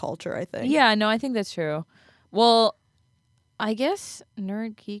stan culture, I think. Yeah, no, I think that's true. Well, I guess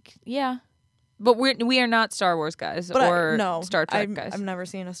nerd geek, yeah. But we are not Star Wars guys But or no, Star Trek guys. I've never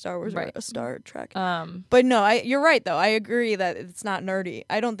seen a Star Wars or Right. a Star Trek. But No, you're right though. I agree that it's not nerdy.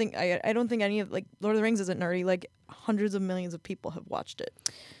 I don't think any of like Lord of the Rings isn't nerdy. Like hundreds of millions of people have watched it.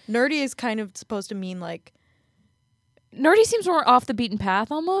 Nerdy is kind of supposed to mean like nerdy seems more off the beaten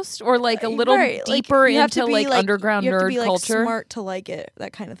path almost, or like a little right, like, deeper you have to into be, like underground you have to nerd be, like, culture. smart to like it,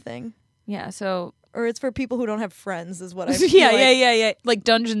 that kind of thing. Yeah, so Or it's for people who don't have friends, is what I yeah, feel like. yeah. Like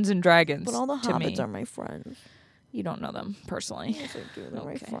Dungeons and Dragons. But all the to hobbits me. are my friends. You don't know them personally. Yes, I do. They're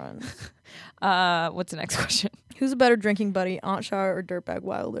my Okay. friends. What's the next question? Who's a better drinking buddy, Aunt Char or Dirtbag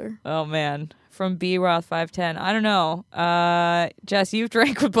Wilder? Oh man, from B Roth 510. I don't know. Jess, you've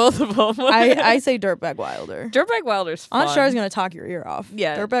drank with both of them. I say Dirtbag Wilder. Dirtbag Wilder's fun. Aunt Char's gonna talk your ear off.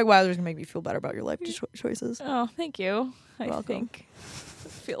 Yeah. Dirtbag Wilder's gonna make me feel better about your life choices. Oh, thank you. I welcome. think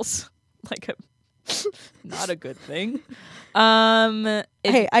it feels like a not a good thing.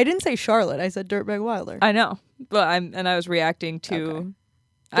 Hey, I didn't say Charlotte. I said Dirtbag Wilder. I know, but I was reacting to.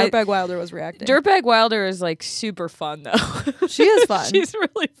 Dirtbag Wilder was reacting. Dirtbag Wilder is like super fun though. She is fun. She's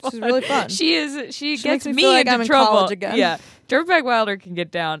really fun. She's really fun. She is. She She gets makes me me feel like into I'm in trouble college again. Yeah, Dirtbag Wilder can get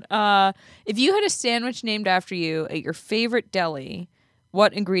down. If you had a sandwich named after you at your favorite deli,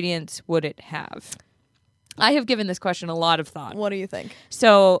 what ingredients would it have? I have given this question a lot of thought. What do you think?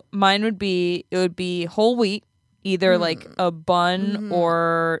 So mine would be whole wheat, either like a bun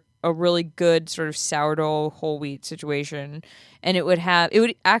or a really good sort of sourdough whole wheat situation, and it would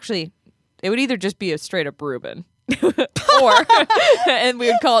either just be a straight up Reuben, or and we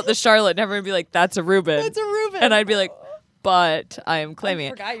would call it the Charlotte, and everyone would be like, "That's a Reuben." It's a Reuben. and I'd be like, but I am claiming I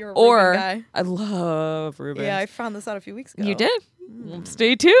it. forgot you were a Or Reuben guy. I love Reubens. Yeah, I found this out a few weeks ago. You did?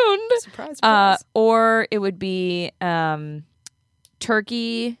 Stay tuned. Surprise, surprise. Or it would be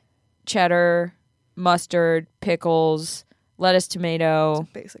turkey, cheddar, mustard, pickles, lettuce, tomato.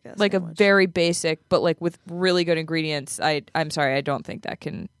 Basic ass Like sandwich. a very basic, but like with really good ingredients. I'm sorry, I don't think that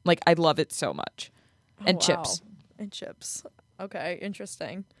can. Like, I love it so much. And wow. chips. And chips. Okay,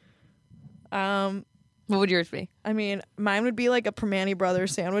 interesting. What would yours be? I mean, mine would be like a Permane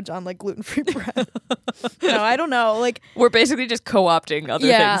Brothers sandwich on like gluten-free bread. No, I don't know. Like, We're basically just co-opting other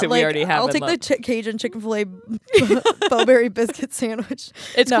things that like, we already have. I'll and take love. the Cajun Chick-fil-A Bowberry biscuit sandwich.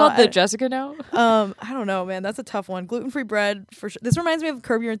 It's No, called the I- Jessica now. I don't know, man. That's a tough one. Gluten-free bread for sure. This reminds me of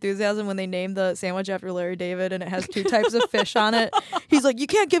Curb Your Enthusiasm when they named the sandwich after Larry David and it has 2 types of fish on it. He's like, you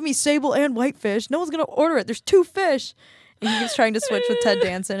can't give me sable and whitefish. No one's gonna order it. There's 2 fish. And he keeps trying to switch with Ted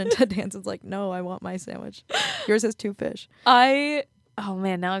Danson, and Ted Danson's like, no, I want my sandwich. Yours has 2 fish. Oh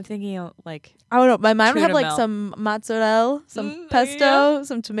man, now I'm thinking of, like, I don't know. My mine would have Tuna like melt. some mozzarella, some Mm, pesto,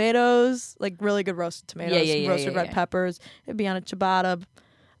 some tomatoes, like really good roasted tomatoes, Yeah, some roasted red yeah. peppers. It'd be on a ciabatta.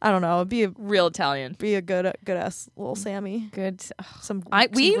 I don't know. It'd be real Italian. a good ass little Sammy. Good. Some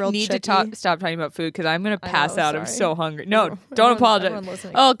We some grilled need to chicky. stop talking about food because I'm gonna I pass know, out. I'm sorry. so hungry. No, Everyone- don't apologize. everyone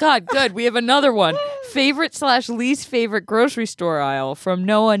listening. Oh God, good. We have another one. Favorite / least favorite grocery store aisle from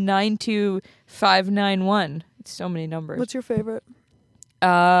Noah 92591. It's so many numbers. What's your favorite?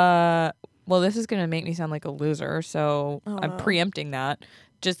 Well, this is gonna make me sound like a loser, so Oh, I'm no. preempting that.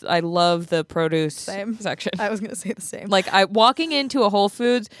 Just I love the produce Same. section. I was gonna say the same. Like I walking into a Whole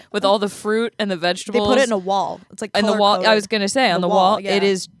Foods with all the fruit and the they vegetables. put it in a wall. It's like and the wall. I was gonna say on The the wall. wall, yeah. It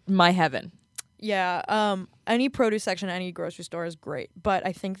is my heaven. Yeah. Any produce section, at any grocery store is great, but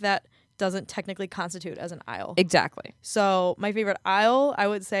I think that doesn't technically constitute as an aisle. Exactly. So my favorite aisle, I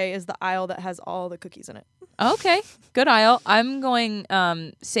would say, is the aisle that has all the cookies in it. Okay, good aisle. I'm going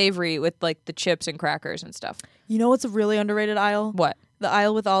savory with like the chips and crackers and stuff. You know what's a really underrated aisle? What? The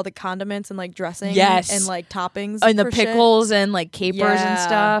aisle with all the condiments and like dressing. Yes. And like toppings. And the for shit. pickles and like capers and Yeah,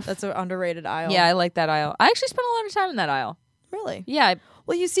 stuff. That's an underrated aisle. Yeah, I like that aisle. I actually spent a lot of time in that aisle. Really? Yeah,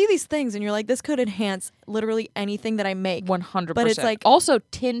 Well, you see these things and you're like, this could enhance literally anything that I make. 100%. But it's like- also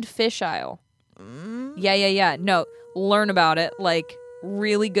tinned fish aisle. Yeah. No, learn about it. Like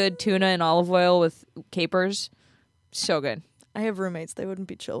really good tuna and olive oil with capers. So good. I have roommates. They wouldn't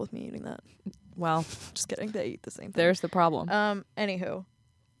be chill with me eating that. Well, Just kidding. They eat the same thing. there's the problem. Anywho,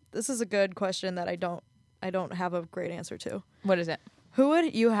 this is a good question that I don't have a great answer to. What is it? Who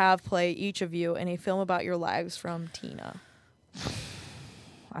would you have play each of you in a film about your lives from Tina?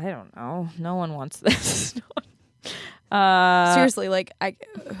 I don't know. No one wants this. Seriously,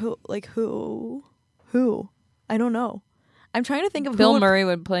 who? I don't know. I'm trying to think of Bill who would- Murray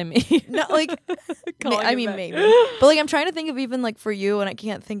would play me. No, like Calling I him mean back. maybe, but like I'm trying to think of even like for you, and I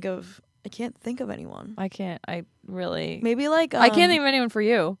can't think of anyone. I can't. I really. Maybe like I can't think of anyone for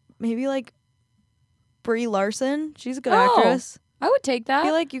you. Maybe like Brie Larson. She's a good Oh, actress. I would take I that.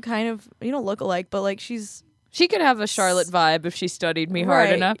 feel like you don't look alike, but like she's She could have a Charlotte vibe if she studied me hard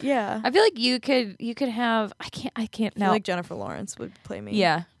right, enough. Yeah. I feel like you could have. I can't I feel now. like Jennifer Lawrence would play me.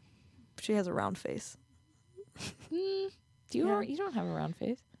 Yeah. She has a round face. Do you? Yeah. You don't have a round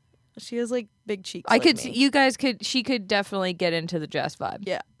face. She has like big cheeks. I like could. me. You guys could. She could definitely get into the Jess vibe.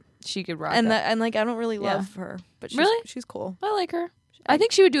 Yeah. She could rock and that. and like I don't really Yeah. love her, but Really? she's cool. I like her. I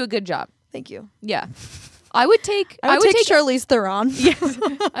think she would do a good job. Thank you. Yeah. I would take. I would take Charlize Theron. Yes.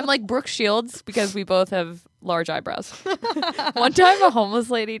 I'm like Brooke Shields because we both have large eyebrows. One time a homeless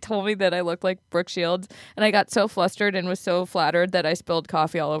lady told me that I looked like Brooke Shields, and I got so flustered and was so flattered that I spilled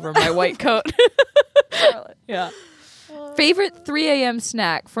coffee all over my white coat. Yeah. Favorite 3 a.m.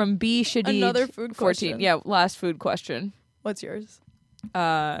 snack from B. Shadid. Another food 14. question. Yeah, last food question. What's yours?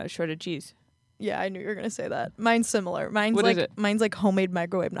 Shredded cheese. Yeah, I knew you were gonna say that. Mine's similar. Mine's What is like it? mine's like homemade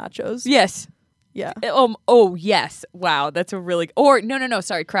microwave nachos. Yes. Yeah. Oh, yes. Wow, that's a really... Or, no,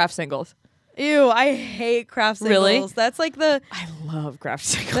 sorry, Kraft Singles. Ew, I hate Kraft Singles. Really? That's like the I love Kraft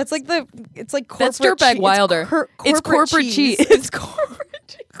Singles. that's like the it's like corporate That's Dirtbag cheese. Wilder. It's corporate cheese. It's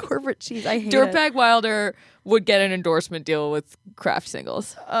corporate cheese. I hate it. Dirtbag Wilder would get an endorsement deal with Kraft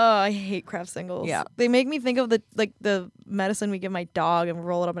Singles. Oh, I hate Kraft Singles. Yeah. They make me think of the medicine we give my dog and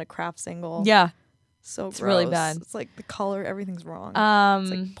roll it up in a Kraft Single. Yeah. So It's really gross. bad. It's like the color, everything's wrong.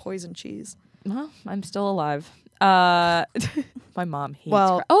 It's like poison cheese. Well, I'm still alive. My mom hates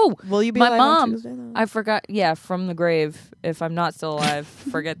Well, Kraft. Oh, Will you be my alive on mom. Tuesday, though? I forgot. Yeah, from the grave. If I'm not still alive,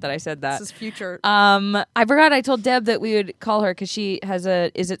 forget that I said that. This is future. I forgot I told Deb that we would call her because she has a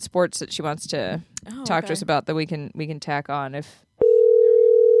Is It Sports that she wants to talk to us about that we can tack on if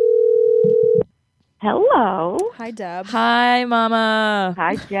Hello. Hi, Deb. Hi, Mama.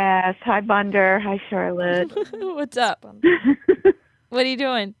 Hi, Jess. Hi, Bunder. Hi, Charlotte. What's up? What are you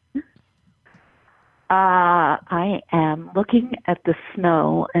doing? I am looking at the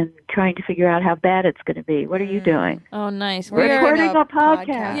snow and trying to figure out how bad it's going to be. What are you doing? Oh, nice. We're We're recording a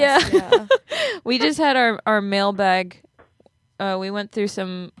podcast. Yeah. We just had our mailbag. We went through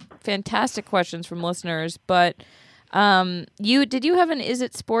some fantastic questions from listeners, but did you have an Is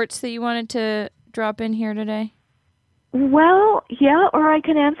It Sports that you wanted to drop in here today? Well, yeah, or I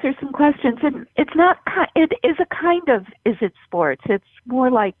can answer some questions. And it's not. It is a kind of Is It Sports. It's more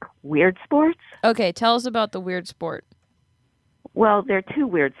like weird sports. Okay, tell us about the weird sport. Well, there are two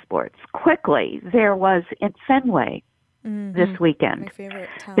weird sports. Quickly, there was in Fenway this weekend. My favorite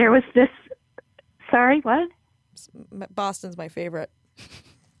town. There was this. Sorry, what? Boston's my favorite.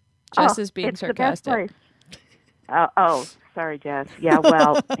 Jess is being it's the best sarcastic. place. Sorry, Jess. Yeah,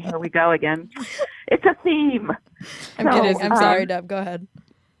 well, here we go again. It's a theme. I'm kidding. I'm sorry, Deb. Go ahead.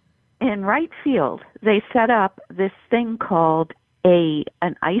 In right field, they set up this thing called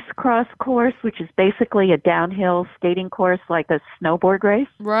an ice cross course, which is basically a downhill skating course like a snowboard race.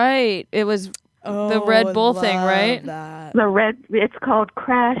 Right. It was the Red Bull thing, right? That.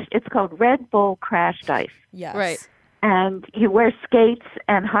 It's called Red Bull Crashed Ice. Yes. Right. And you wear skates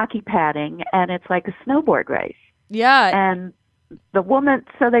and hockey padding, and it's like a snowboard race. Yeah. And the woman,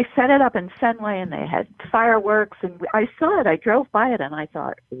 so they set it up in Fenway, and they had fireworks, and I saw it. I drove by it, and I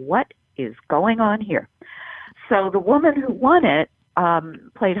thought, what is going on here? So the woman who won it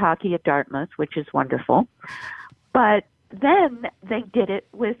played hockey at Dartmouth, which is wonderful. But then they did it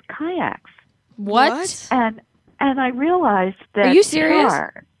with kayaks. What? And I realized that Are you serious?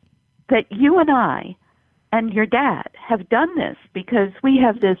 Char, that you and I and your dad have done this because we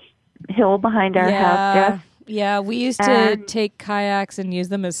have this hill behind our house, Jeff. Yeah, we used to take kayaks and use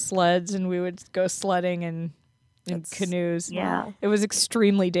them as sleds, and we would go sledding in canoes. Yeah. It was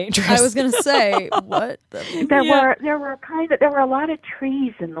extremely dangerous. I was gonna say what? There were a lot of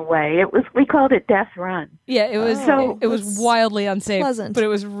trees in the way. We called it Death Run. Yeah, it was it was That's wildly unsafe, pleasant. but it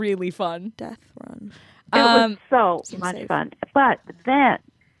was really fun. Death Run. It was so seems much safe. fun. But then,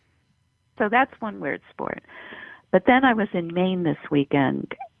 so that's one weird sport. But then I was in Maine this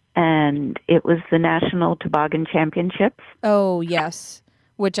weekend, and it was the National Toboggan Championships. Oh, yes,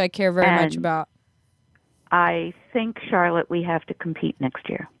 which I care very much And- about. I think, Charlotte, we have to compete next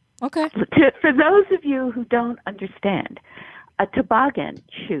year. Okay. For those of you who don't understand, a toboggan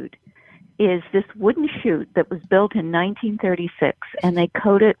chute is this wooden chute that was built in 1936, and they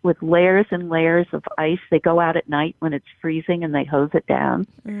coat it with layers and layers of ice. They go out at night when it's freezing, and they hose it down.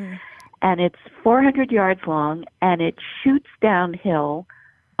 And it's 400 yards long, and it shoots downhill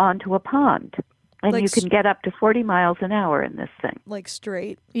onto a pond. And Like you can get up to 40 miles an hour in this thing. Like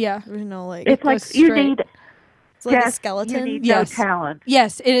straight. Yeah. You know, like It's like goes you straight. need it's like a Jess, skeleton. You need Yes. no talent.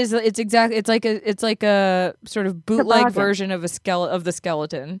 Yes, it is. It's exactly. It's like a sort of bootleg Toboggan. version of the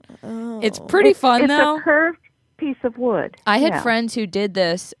skeleton. Oh. It's pretty fun it's though. a curved piece of wood. I had Yeah. friends who did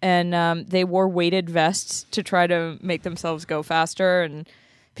this, and they wore weighted vests to try to make themselves go faster. And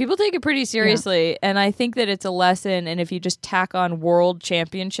people take it pretty seriously. And I think that it's a lesson. And if you just tack on world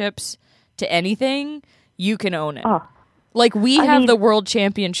championships to anything, you can own it. Oh, Like we I have mean- the World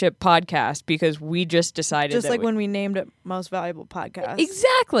Championship podcast because we just decided just that like when we named it Most Valuable Podcast.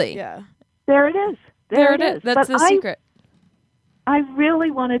 exactly. Yeah. there it is. There it is. That's But the secret. I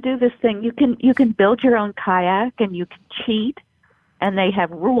really want to do this thing. You can build your own kayak, and you can cheat, and they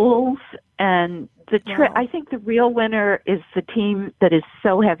have rules. And Wow. I think the real winner is the team that is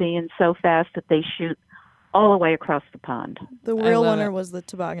so heavy and so fast that they shoot all the way across the pond. The real love winner it. was the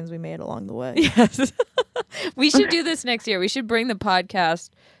toboggans we made along the way. Yes. We should do this next year. We should bring the podcast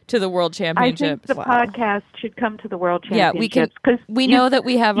to the World I think Championship. the Wow. podcast should come to the World Yeah, we can- Championships because We know that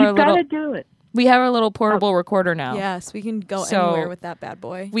we have our you've got little to do it. portable recorder now. Yes, we can go So- anywhere with that bad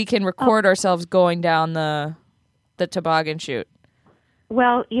boy. We can record ourselves going down the toboggan chute.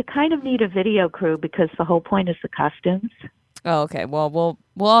 Well, you kind of need a video crew because the whole point is the costumes. Oh, okay. Well, we'll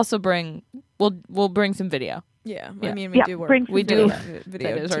also bring we'll bring some video. Yeah, Yeah. I mean, we Yeah, do work. bring some We do.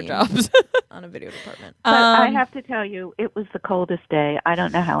 Video That is our team jobs. on a video department. But I Um, have to tell you, it was the coldest day. I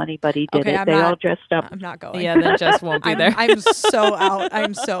don't know how anybody did Okay, it. I'm They not- all dressed up. I'm not going. yeah, then Jess won't be there. I'm so out.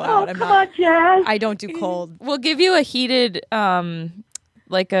 I'm so out. I'm Come not. on, Jess. I don't do cold. We'll give you a heated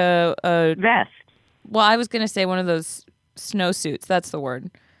like a Vest. well, I was gonna say one of those snowsuits. That's the word.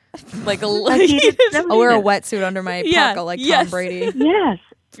 Like a heated I'll wear a wetsuit under my Yeah, parka like yes. Tom Brady. Yes,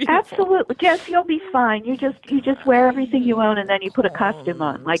 Beautiful. absolutely. Jess, you'll be fine. You just wear everything you own, and then you put a costume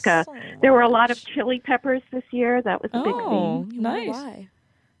on. Like there were a lot of chili peppers this year. That was a big Oh, theme. nice. Why?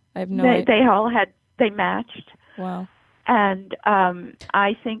 I have no They, idea. they all had They matched. Wow. And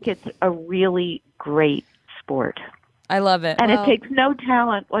I think it's a really great sport. I love it. And Well, it takes no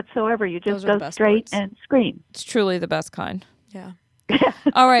talent whatsoever. You those just are the go best straight sports. and scream. It's truly the best kind. Yeah.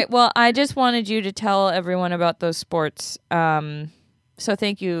 All right. Well, I just wanted you to tell everyone about those sports. So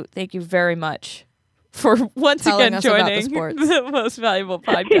thank you very much for once Telling again us about the joining sports. the most valuable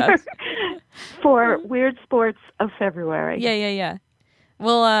podcast. For Weird Sports of February. Yeah.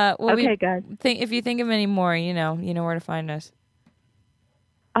 Well, Okay, guys. if you think of any more, you know where to find us.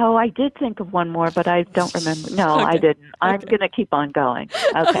 Oh, I did think of one more, but I don't remember. No, I didn't. I'm going to keep on going.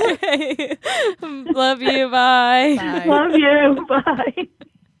 Okay. Okay. Love you. Bye. Bye. Love you. Bye.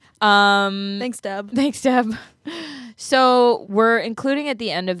 Thanks, Deb. Thanks, Deb. So we're including at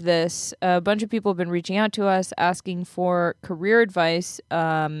the end of this, a bunch of people have been reaching out to us asking for career advice.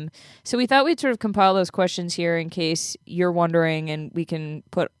 So we thought we'd sort of compile those questions here in case you're wondering, and we can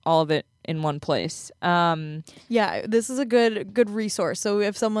put all of it in one place. Yeah, this is a good resource. So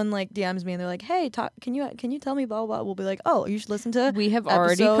if someone like DMs me and they're like, "Hey, can you tell me blah blah," we'll be like, "Oh, you should listen to We have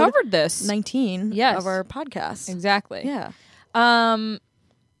already episode covered this. 19 Yes. of our podcast." Exactly. Yeah.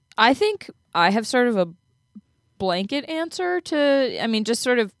 I think I have sort of a blanket answer to, I mean, just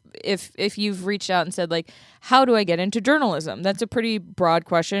sort of if you've reached out and said, like, how do I get into journalism? That's a pretty broad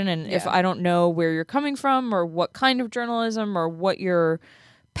question. And if Yeah. I don't know where you're coming from or what kind of journalism or what your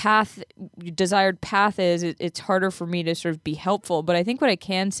desired path is, it's harder for me to sort of be helpful. But I think what I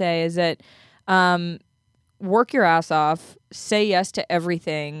can say is that work your ass off, say yes to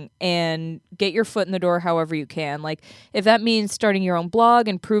everything, and get your foot in the door however you can. Like, if that means starting your own blog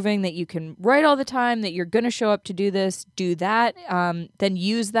and proving that you can write all the time, that you're going to show up to do this, do that. Then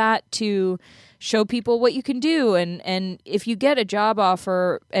use that to show people what you can do. And if you get a job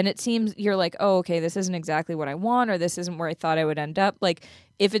offer and it seems you're like, oh, okay, this isn't exactly what I want, or this isn't where I thought I would end up, like,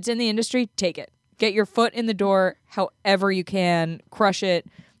 if it's in the industry, take it. Get your foot in the door however you can, crush it.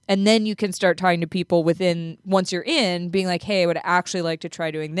 And then you can start talking to people once you're in, being like, hey, I would actually like to try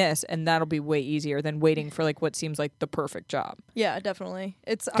doing this. And that'll be way easier than waiting for like what seems like the perfect job. Yeah, definitely.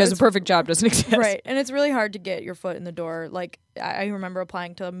 Because the perfect job doesn't exist. Right. And it's really hard to get your foot in the door. Like, I remember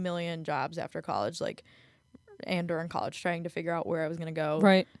applying to a million jobs after college, like, and during college, trying to figure out where I was going to go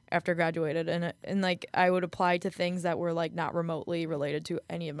Right. after I graduated. And like, I would apply to things that were like not remotely related to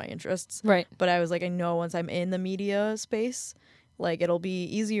any of my interests. Right. But I was like, I know once I'm in the media space, like, it'll be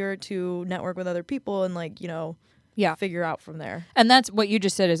easier to network with other people and, like, Yeah. figure out from there. And that's what you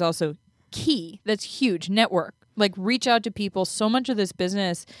just said is also key. That's huge. Network. Like, reach out to people. So much of this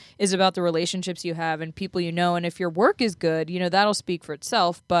business is about the relationships you have and people you know. And if your work is good, that'll speak for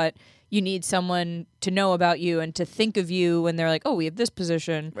itself. But you need someone to know about you and to think of you when they're like, oh, we have this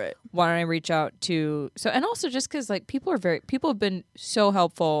position. Right. Why don't I reach out to... So, and also just because, like, people have been so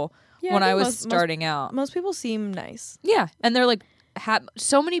helpful when I was starting out. Most people seem nice. Yeah. And they're like,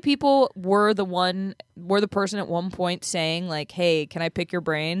 so many people were the person at one point saying, like, hey, can I pick your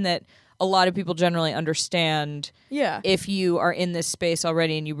brain? That a lot of people generally understand Yeah. if you are in this space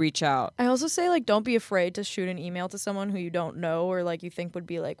already and you reach out. I also say, like, don't be afraid to shoot an email to someone who you don't know or, like, you think would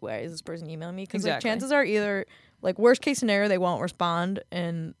be like, why is this person emailing me? Because, like, Exactly. chances are either, like, worst case scenario, they won't respond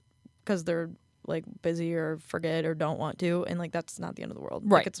and because they're, like, busy or forget or don't want to. And, like, that's not the end of the world.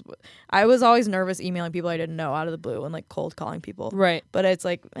 Right. Like, I was always nervous emailing people I didn't know out of the blue and, like, cold calling people. Right. But it's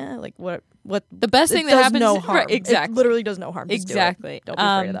like, like, what The best thing it that does happens... no harm. Right, exactly. It literally does no harm. Just do it. Exactly. Don't be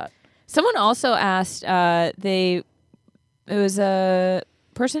afraid of that. Someone also asked, it was a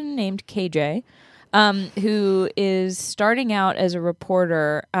person named KJ, who is starting out as a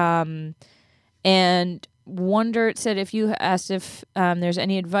reporter, and said if you asked if there's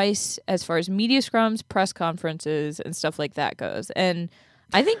any advice as far as media scrums, press conferences, and stuff like that goes. And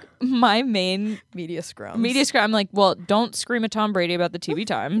I think my main Media scrum. I'm like, well, don't scream at Tom Brady about the TV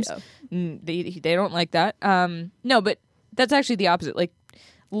Times. Yeah. They don't like that. No, but that's actually the opposite. Like,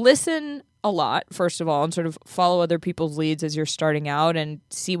 listen a lot, first of all, and sort of follow other people's leads as you're starting out and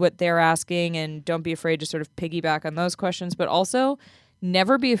see what they're asking, and don't be afraid to sort of piggyback on those questions. But also,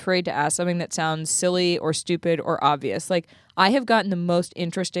 never be afraid to ask something that sounds silly or stupid or obvious. Like, I have gotten the most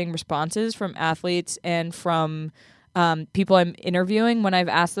interesting responses from athletes and from people I'm interviewing when I've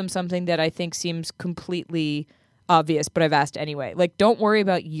asked them something that I think seems completely obvious, but I've asked anyway. Like, don't worry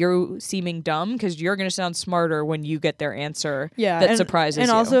about you seeming dumb, because you're going to sound smarter when you get their answer that surprises you.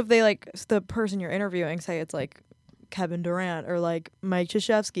 And also, if they, like, the person you're interviewing, say it's like Kevin Durant or like Mike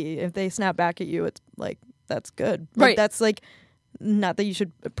Krzyzewski, if they snap back at you, it's like, that's good. Like, Right. that's like, not that you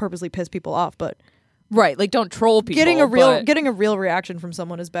should purposely piss people off, but Right, like, don't troll people. getting a real reaction from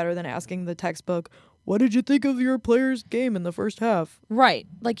someone is better than asking the textbook, what did you think of your player's game in the first half? Right,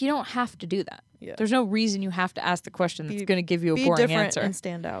 like, you don't have to do that. Yeah. There's no reason you have to ask the question that's going to give you a Be boring different answer. and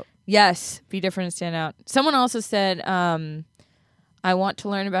stand out. Yes, be different and stand out. Someone also said, I want to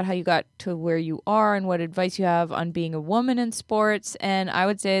learn about how you got to where you are and what advice you have on being a woman in sports. And I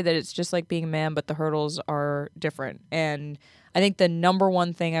would say that it's just like being a man, but the hurdles are different. And I think the number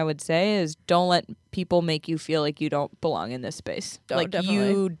one thing I would say is don't let people make you feel like you don't belong in this space. Oh, like definitely.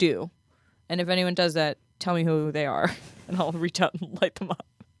 you do. And if anyone does that, tell me who they are and I'll reach out and light them up.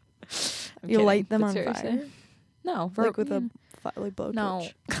 I'm You kidding, light them but on seriously. fire? No. Like with a blowtorch? No.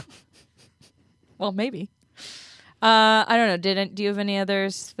 Well, maybe. I don't know. Do you have any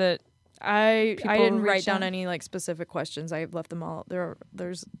others that I People didn't write reach down out? any like specific questions. I left them all.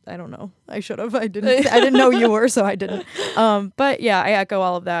 There's I don't know. I should have. I didn't know you were, so I didn't. But yeah, I echo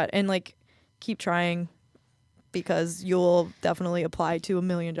all of that and like keep trying because you'll definitely apply to a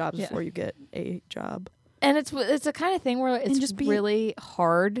million jobs Yeah. before you get a job. And it's the kind of thing where it's just be- really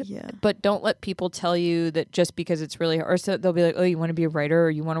hard, Yeah. but don't let people tell you that just because it's really hard. Or so they'll be like, oh, you want to be a writer or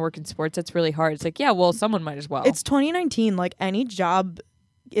you want to work in sports? That's really hard. It's like, yeah, well, someone might as well. It's 2019. Like any job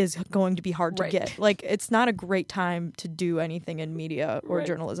is going to be hard to Right. get. Like it's not a great time to do anything in media or Right.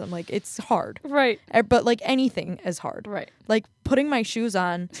 journalism. Like it's hard. right. But like anything is hard. Right. Like putting my shoes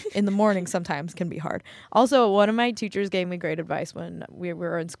on in the morning sometimes can be hard. Also, one of my teachers gave me great advice when we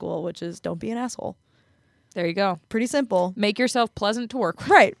were in school, which is don't be an asshole. There you go. Pretty simple. Make yourself pleasant to work with.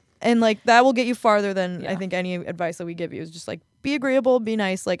 Right. And like that will get you farther than Yeah. I think any advice that we give you is just like be agreeable, be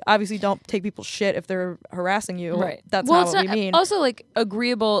nice. Like obviously don't take people's shit if they're harassing you. Right. That's well, not it's what we mean. Also, like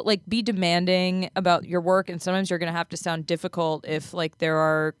agreeable, like be demanding about your work, and sometimes you're going to have to sound difficult if like there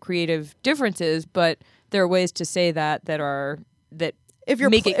are creative differences, but there are ways to say that if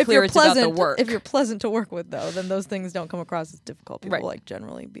you're make it if clear you're it's about the pleasant, work. if you're pleasant to work with though, then those things don't come across as difficult. People Right. like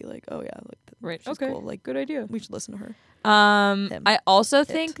generally be like, "Oh yeah, like right. she's Okay. cool. Like Good idea. we should listen to her." Him. I also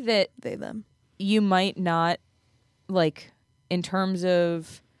think that They them. you might not like in terms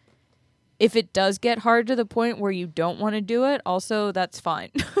of if it does get hard to the point where you don't want to do it, also that's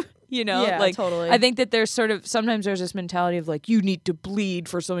fine. You know, Yeah, like totally. I think that there's sort of sometimes there's this mentality of like you need to bleed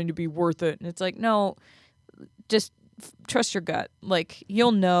for something to be worth it, and it's like no, just trust your gut. Like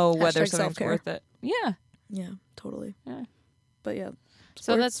you'll know whether Hashtag something's self-care. worth it. Yeah. Yeah, totally. Yeah. But yeah.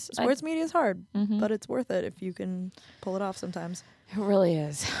 So Sports- that's sports media is hard, Mhm. but it's worth it if you can pull it off sometimes. It really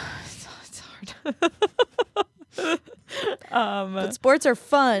is. It's hard. But sports are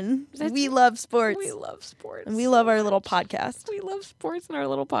fun. We love sports. We love sports. And we love our little podcast. We love sports in our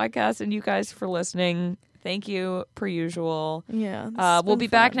little podcast, and you guys for listening. Thank you, per usual. Yeah. this We'll has been be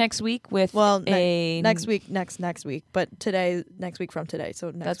back fun. next week with Well, next week, next week. But next week from today. So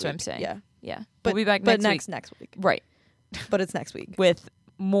next That's week. what I'm saying. Yeah. Yeah, But we'll be back but next week. next week. Right, But it's next week. with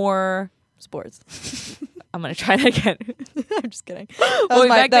more. Sports. I'm gonna try that again. I'm just kidding. We'll be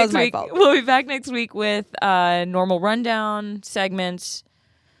back that next was my week. fault. We'll be back next week with normal rundown segments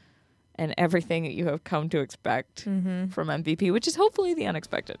and everything that you have come to expect Mm-hmm. from MVP, which is hopefully the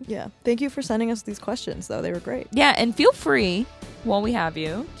unexpected. Yeah. Thank you for sending us these questions, though. They were great. Yeah, and feel free while we have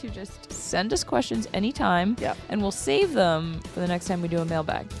you to just send us questions anytime. Yep. And we'll save them for the next time we do a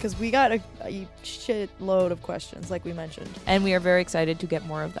mailbag. Because we got a shitload of questions, like we mentioned. And we are very excited to get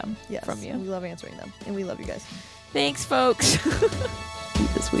more of them Yes. from you. We love answering them. And we love you guys. Thanks, folks.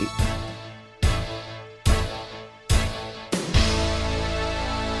 This week.